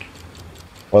 Huck.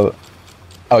 Well,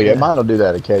 oh yeah, Yeah. mine will do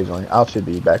that occasionally. I should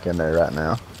be back in there right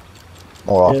now.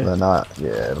 More often Yeah. than not.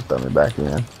 Yeah, it'll throw me back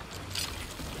in.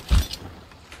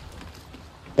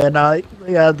 And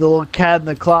yeah, the little cat in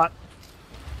the clock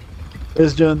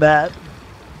is doing that.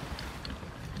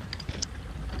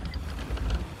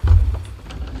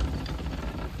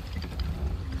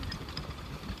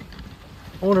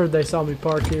 I wonder if they saw me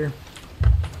park here.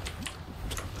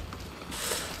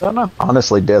 Don't know.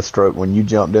 Honestly, Deathstroke, when you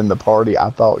jumped in the party, I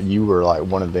thought you were like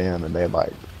one of them, and they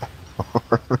like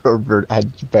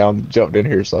had jumped in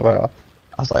here somehow.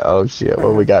 I was like, oh shit,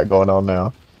 what we got going on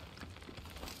now?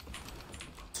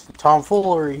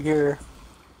 Tomfoolery here.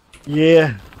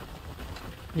 Yeah.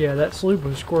 Yeah, that sloop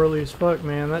was squirrely as fuck,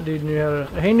 man. That dude knew how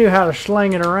to. He knew how to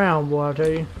slang it around, boy. I tell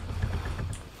you.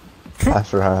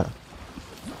 That's right.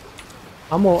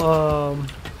 I'm gonna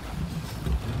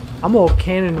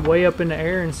cannon way up in the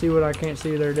air and see what I can't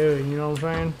see they're doing. You know what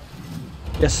I'm saying?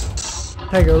 Yes.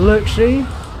 Take a look, see.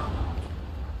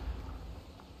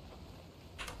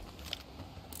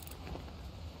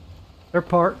 They're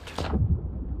parked.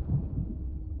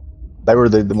 They were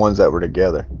the ones that were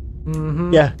together.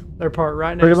 Mm-hmm. Yeah. They're parked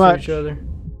right next Pretty to much. each other.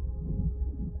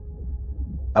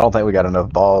 I don't think we got enough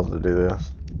balls to do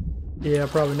this. Yeah,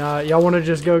 probably not. Y'all want to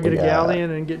just go get a Yeah.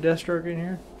 galleon and get Deathstroke in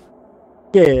here?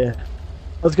 Yeah.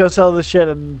 Let's go sell this shit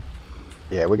and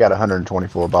Yeah, we got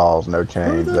 124 balls, no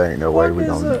change. There ain't no way we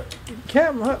gonna.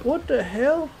 Cap'n Huck, what the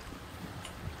hell?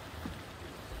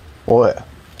 What?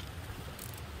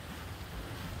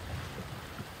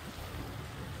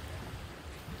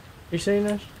 You seen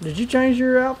this? Did you change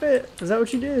your outfit? Is that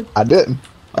what you did? I didn't.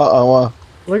 Look,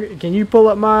 can you pull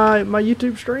up my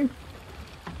YouTube stream?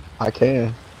 I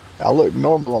can. I look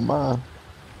normal on mine.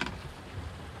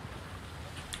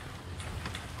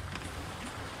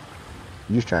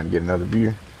 You just trying to get another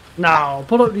view. No,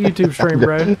 pull up the YouTube stream,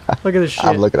 bro. Look at this shit.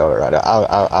 I'm looking at it right now.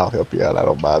 I'll help you out. I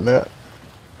don't mind that.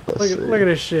 Look at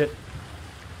this shit.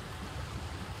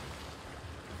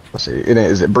 Let's see.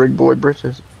 Is it Brig Boy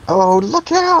Britches? Oh,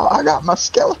 look out! I got my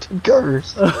skeleton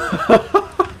girders.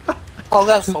 Oh,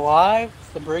 that's live?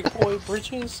 The Brig Boy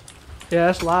Britches? Yeah,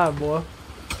 that's live, boy.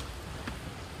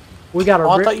 We got our.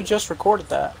 Oh, I thought you just recorded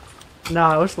that.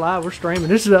 No, it's live. We're streaming.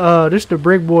 This is the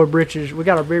Brig Boy Britches. We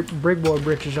got our Brig Boy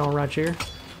Britches on right here.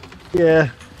 yeah.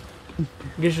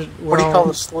 What do you call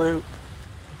the sloop?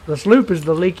 The sloop is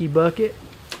the leaky bucket.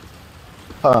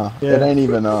 Huh? Yeah. It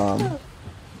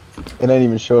ain't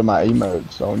even showing my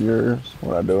emotes on yours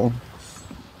when I do them.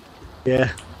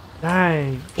 Yeah.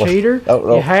 Dang, What? cheater!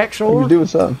 Oh, You hacksaw! You're doing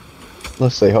something.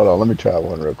 Let's see. Hold on. Let me try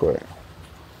one real quick.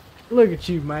 Look at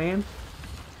you, man.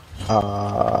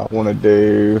 I want to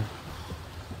do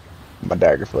my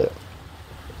dagger flip.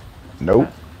 Nope.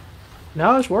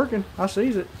 No, it's working. I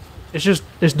sees it.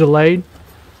 It's delayed.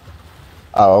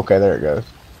 Oh, okay. There it goes.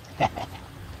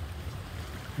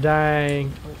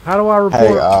 Dang. How do I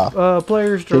report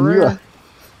players to Can you rear?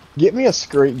 get a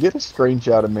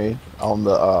screenshot of me on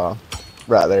the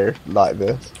right there like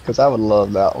this? Because I would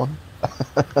love that one.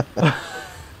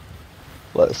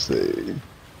 Let's see.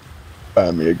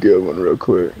 Find me a good one real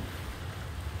quick.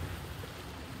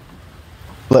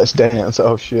 Let's dance.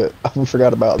 Oh shit. I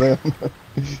forgot about them.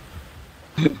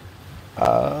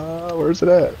 Where's it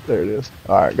at? There it is.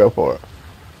 Alright, go for it.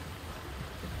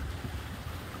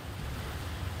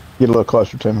 Get a little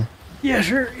closer to me. Yes,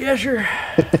 sir. Yes, sir.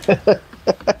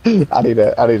 I need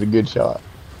a good shot.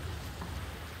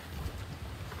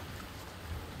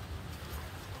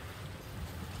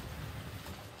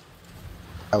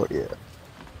 Oh yeah.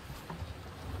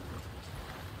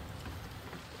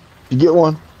 You get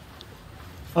one?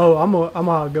 Oh, I'm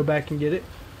gonna go back and get it.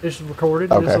 This is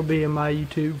recorded. Okay. This will be in my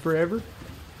YouTube forever.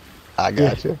 I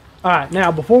got you. All right,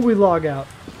 now before we log out,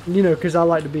 you know, because I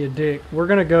like to be a dick, we're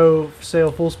gonna go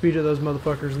sail full speed at those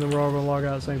motherfuckers, and then we're all gonna log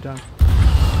out at the same time.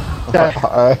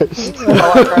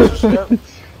 Alright.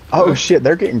 Oh shit,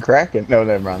 they're getting cracking. No,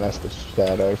 never mind. That's the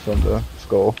shadow from the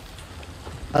skull.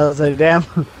 I was like, damn,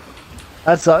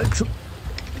 that sucks.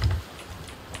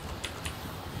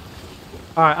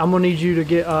 All right, I'm gonna need you to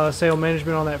get sail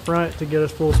management on that front to get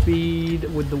us full speed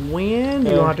with the wind.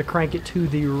 You're gonna have to crank it to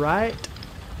the right.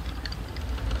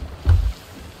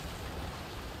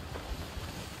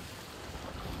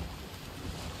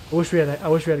 I wish we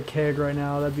had a keg right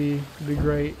now. That'd be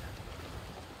great.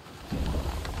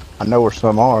 I know where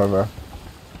some are over.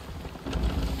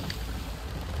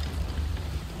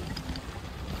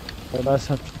 So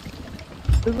that's up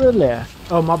to the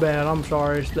left. Oh my bad. I'm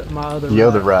sorry. It's my other. The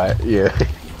other right, yeah.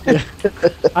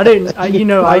 I didn't. You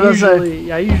know, I was gonna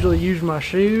usually use my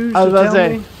shoes I to was about tell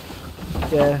to me.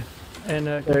 Yeah, And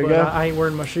There but you go. I ain't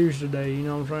wearing my shoes today. You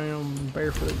know what I'm saying? I'm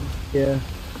barefoot. yeah.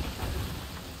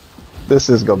 This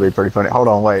is gonna be pretty funny. Hold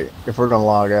on, wait. If we're gonna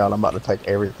log out, I'm about to take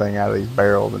everything out of these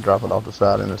barrels and drop it off the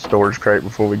side in a storage crate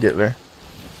before we get there.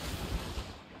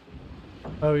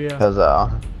 Oh yeah. Cause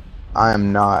I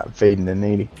am not feeding the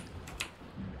needy.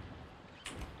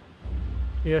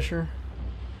 Yeah, sure.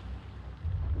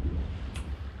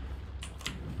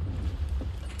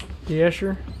 Yeah,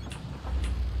 sure.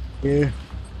 Yeah.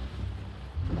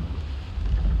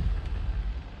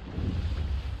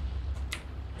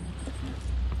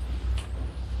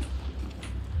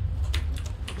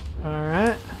 All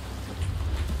right.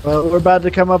 Well, we're about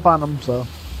to come up on them, so.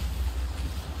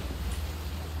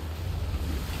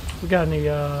 We got any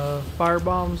fire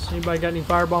bombs? Anybody got any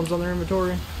fire bombs on their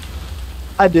inventory?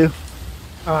 I do.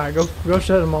 All right, go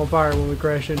set them on fire when we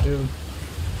crash into them.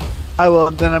 I will,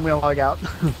 and then I'm gonna log out.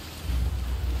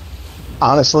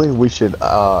 Honestly, we should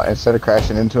instead of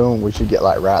crashing into them, we should get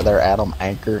like right there at them,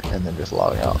 anchor, and then just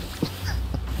log out.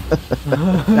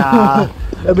 Nah.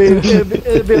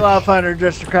 It'd be a lot funner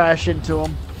just to crash into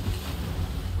them.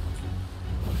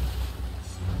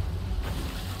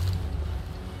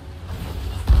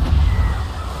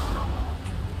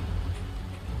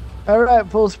 Alright,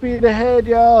 full speed ahead,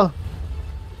 y'all.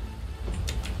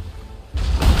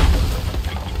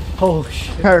 Holy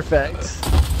shit. Perfect.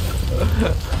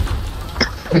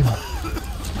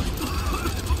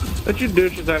 Don't you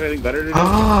douches have anything better to do?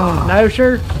 No,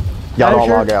 sure. Y'all No, don't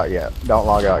sure. log out yet. Don't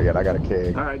log out yet. I got a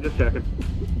keg. Alright, just checking.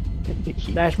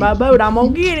 That's my boat. I'm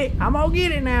gonna get it. I'm gonna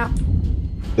get it now.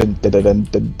 Dun, dun, dun,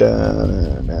 dun,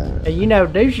 dun, dun. And you know,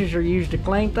 douches are used to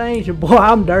clean things. And boy,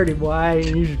 I'm dirty, boy. I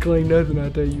ain't used to clean nothing. I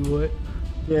tell you what.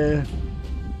 Yeah.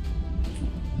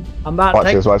 I'm about to Watch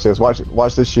take. this. Watch this.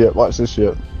 Watch this shit. Watch this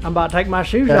shit. I'm about to take my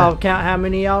shoes Yeah. off. Count how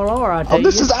many y'all are. I tell Oh, you.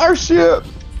 this is our ship.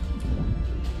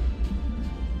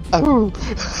 Oh.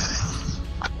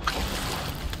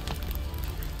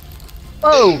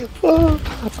 Oh!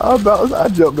 I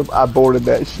jumped up, I boarded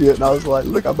that shit, and I was like,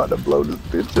 look, I'm about to blow this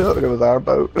bitch up, and it was our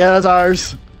boat. Yeah, that's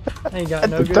ours. Ain't got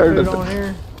no the good third food of on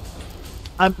here.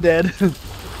 I'm dead.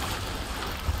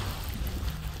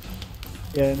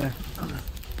 Yeah, no.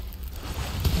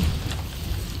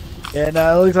 Yeah,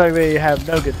 no, it looks like we have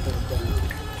no good food.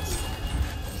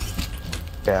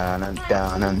 Dun, dun,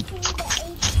 dun, dun.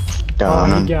 Oh,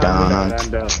 Dun, you got dun,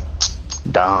 And, dun,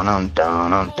 dun, dun,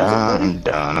 dun,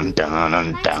 dun, dun, dun,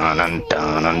 dun,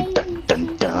 dun,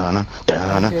 dun, dun, dun,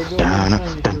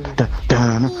 dun,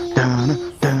 dun,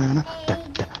 Okay,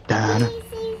 go ahead and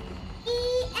sing it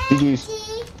to me. GG's.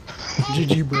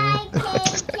 GG, bro.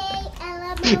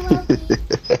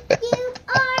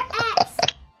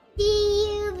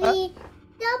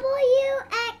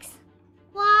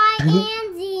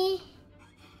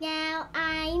 Now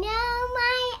I know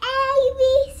my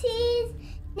ABCs.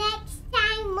 Next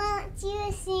time, won't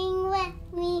you sing with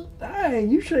me? Dang,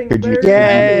 you sing Could you- better than I do.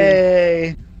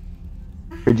 Yay!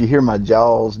 Could you hear my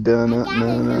jaws doing it?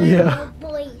 Yeah.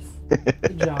 Boys.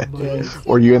 Good job, buddy.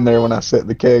 Were you in there when I set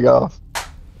the keg off?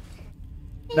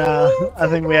 Nah, I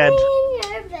think we had.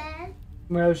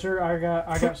 No, sir. I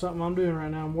got something I'm doing right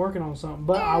now. I'm working on something,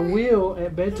 but I will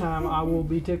at bedtime. I will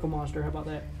be Tickle Monster. How about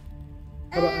that?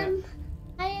 How about that?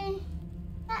 I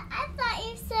thought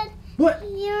you said What?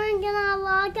 you were gonna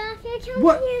log off your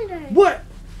computer. What?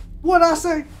 What I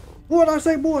say? What I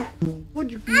say, boy? What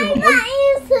you? I thought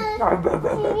you said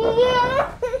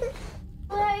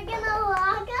we're gonna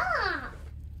log off.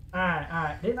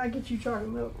 Alright. Didn't I get you chocolate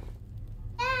milk?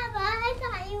 Yeah, but I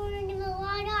thought you were gonna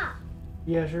log off.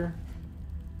 Yeah, sure.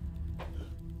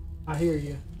 I hear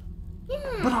you. Yeah.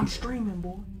 But I'm streaming,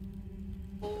 boy.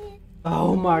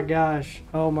 Oh my gosh.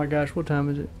 Oh my gosh. What time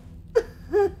is it?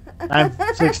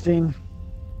 9:16.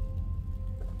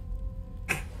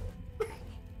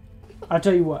 I'll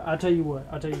tell you what.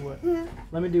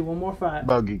 Let me do one more fight,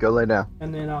 Buggy, go lay down.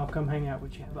 and then I'll come hang out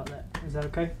with you. How about that? Is that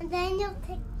okay? And then you'll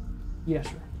take. Yes,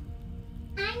 sir.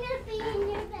 I'm gonna be in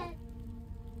your bed.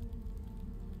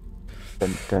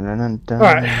 Dun, dun, dun, dun, dun.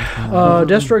 All right.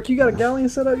 Deathstroke, you got a galleon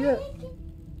set up yet?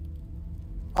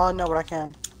 Oh, no, but I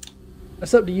can.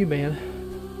 That's up to you, man.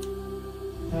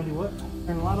 Can I do what?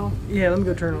 Turn the light on? Yeah, let me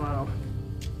go turn the light on.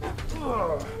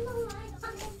 Ugh.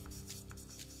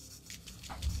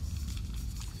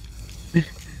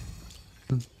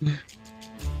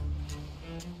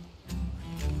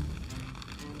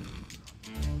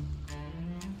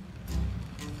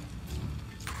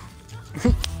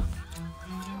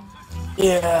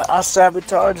 Yeah, I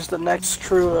sabotaged the next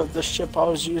crew of the ship I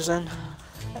was using.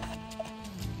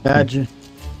 Gotcha.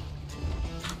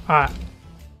 Alright.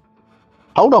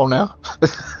 Hold on now.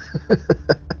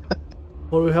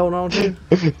 What are we holding on to?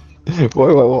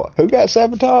 Wait. Who got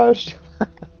sabotaged?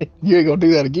 You ain't gonna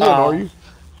do that again, are you?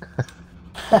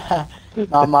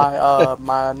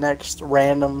 My next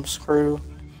randoms crew.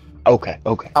 Okay.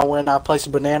 I placed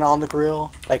a banana on the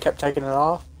grill. They kept taking it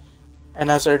off. And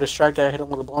as they're distracted, I hit them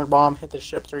with a blowing bomb, hit the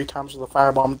ship 3 times with a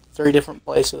firebomb, 3 different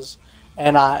places.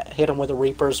 And I hit them with a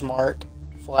Reaper's Mark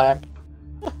flag.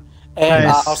 And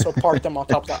Nice. I also parked them on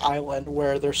top of the island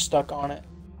where they're stuck on it.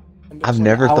 I've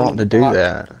never thought to do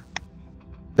that.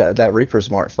 That Reaper's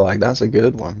Mark flag, that's a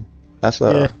good one. That's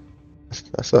that's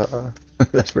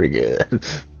pretty good.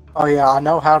 Oh yeah, I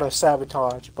know how to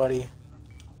sabotage, buddy.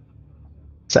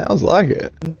 Sounds like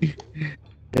it.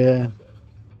 Yeah.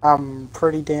 I'm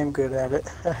pretty damn good at it.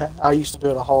 I used to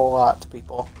do it a whole lot to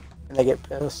people, and they get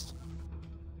pissed.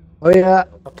 Oh yeah.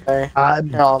 Okay, I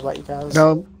here, I'll let you guys.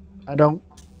 no, I don't.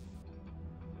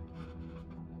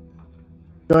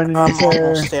 Joining I'm you only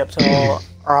there. going to stay up till,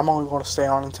 or I'm only going to stay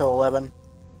on until 11.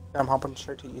 Then I'm hopping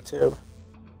straight to YouTube.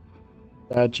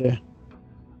 Gotcha.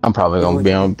 I'm probably gonna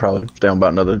be on stay on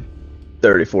about another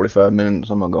 30, 45 minutes.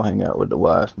 I'm gonna go hang out with the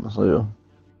wife myself.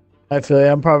 I feel you.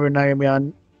 I'm probably not gonna be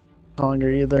on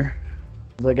longer either.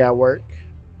 'Cause I got work.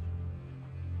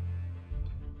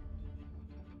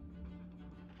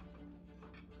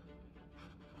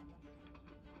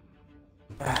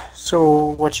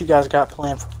 So, what you guys got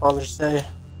planned for Father's Day?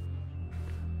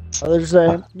 Father's Day,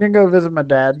 I'm gonna go visit my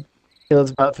dad. He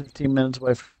lives about 15 minutes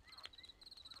away from.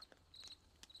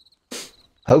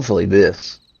 Hopefully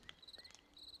this.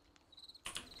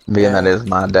 Being that is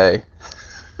my day.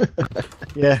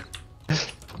 Yeah.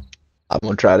 I'm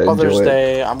gonna try to Father's enjoy it.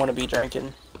 Day, I'm going to be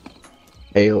drinking.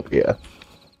 Hell yeah.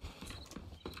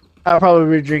 I'll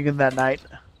probably be drinking that night.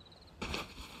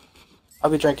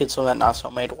 I'll be drinking some of that not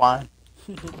homemade wine.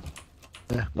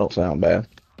 Don't sound bad.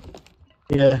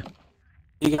 Yeah.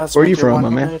 You guys Where are you make your from,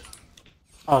 wine my man? homemade?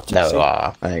 Oh, Tennessee. No,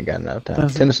 I ain't got enough time.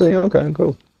 Tennessee. Tennessee? Okay,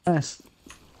 cool. Nice.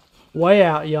 Way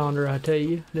out yonder, I tell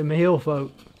you. Them hill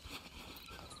folk.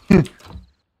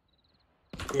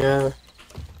 Yeah.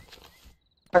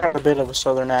 I got a bit of a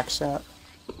southern accent.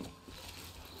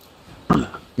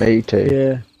 Me too.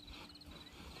 Yeah.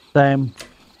 Same.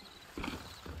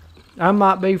 I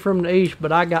might be from the east,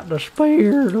 but I got the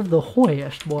spirit of the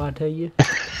west, boy, I tell you.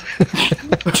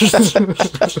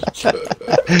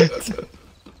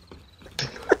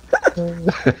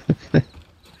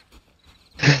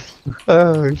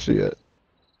 Oh shit.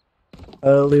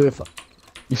 Leave it.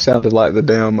 You sounded like the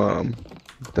damn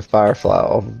the Firefly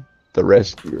off the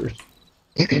Rescuers.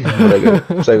 They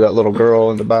save that little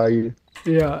girl in the bayou.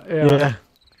 Yeah. Yeah.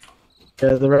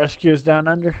 Yeah, the rescue's down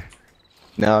under.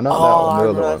 No, not Oh, that I one, the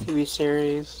remember other that one. TV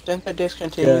series. Didn't they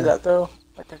discontinue Yeah. that though?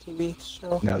 Like a TV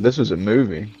show? No, this was a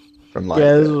movie from like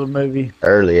Yeah, this the was a movie.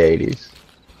 early 80s.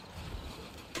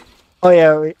 Oh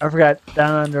yeah, I forgot.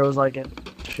 Down under was like in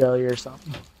Shelly or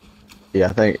something. Yeah,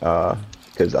 I think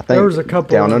because I There think was a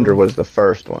couple Down of Under them. was the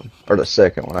first one or the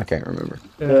second one. I can't remember.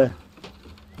 Yeah.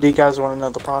 Do you guys want to know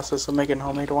the process of making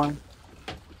homemade wine?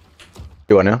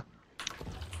 Do I know?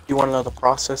 You want to know the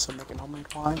process of making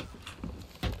homemade wine?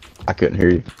 I couldn't hear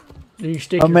you. Do you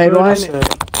stick Homemade your wine? foot in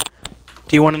it?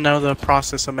 Do you want to know the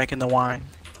process of making the wine?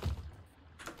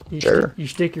 Sure. You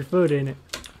stick your foot in it.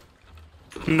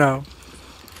 No.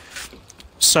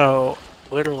 So,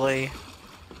 literally,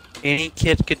 any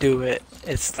kid could do it.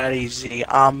 It's that easy.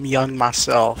 I'm young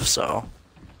myself, so.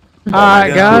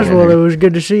 Alright, guys. Yeah. Well, it was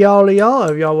good to see all of y'all.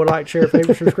 If y'all would like, share,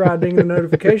 favorite, subscribe, ding the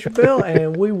notification bell,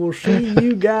 and we will see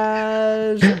you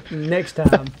guys next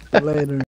time. Later.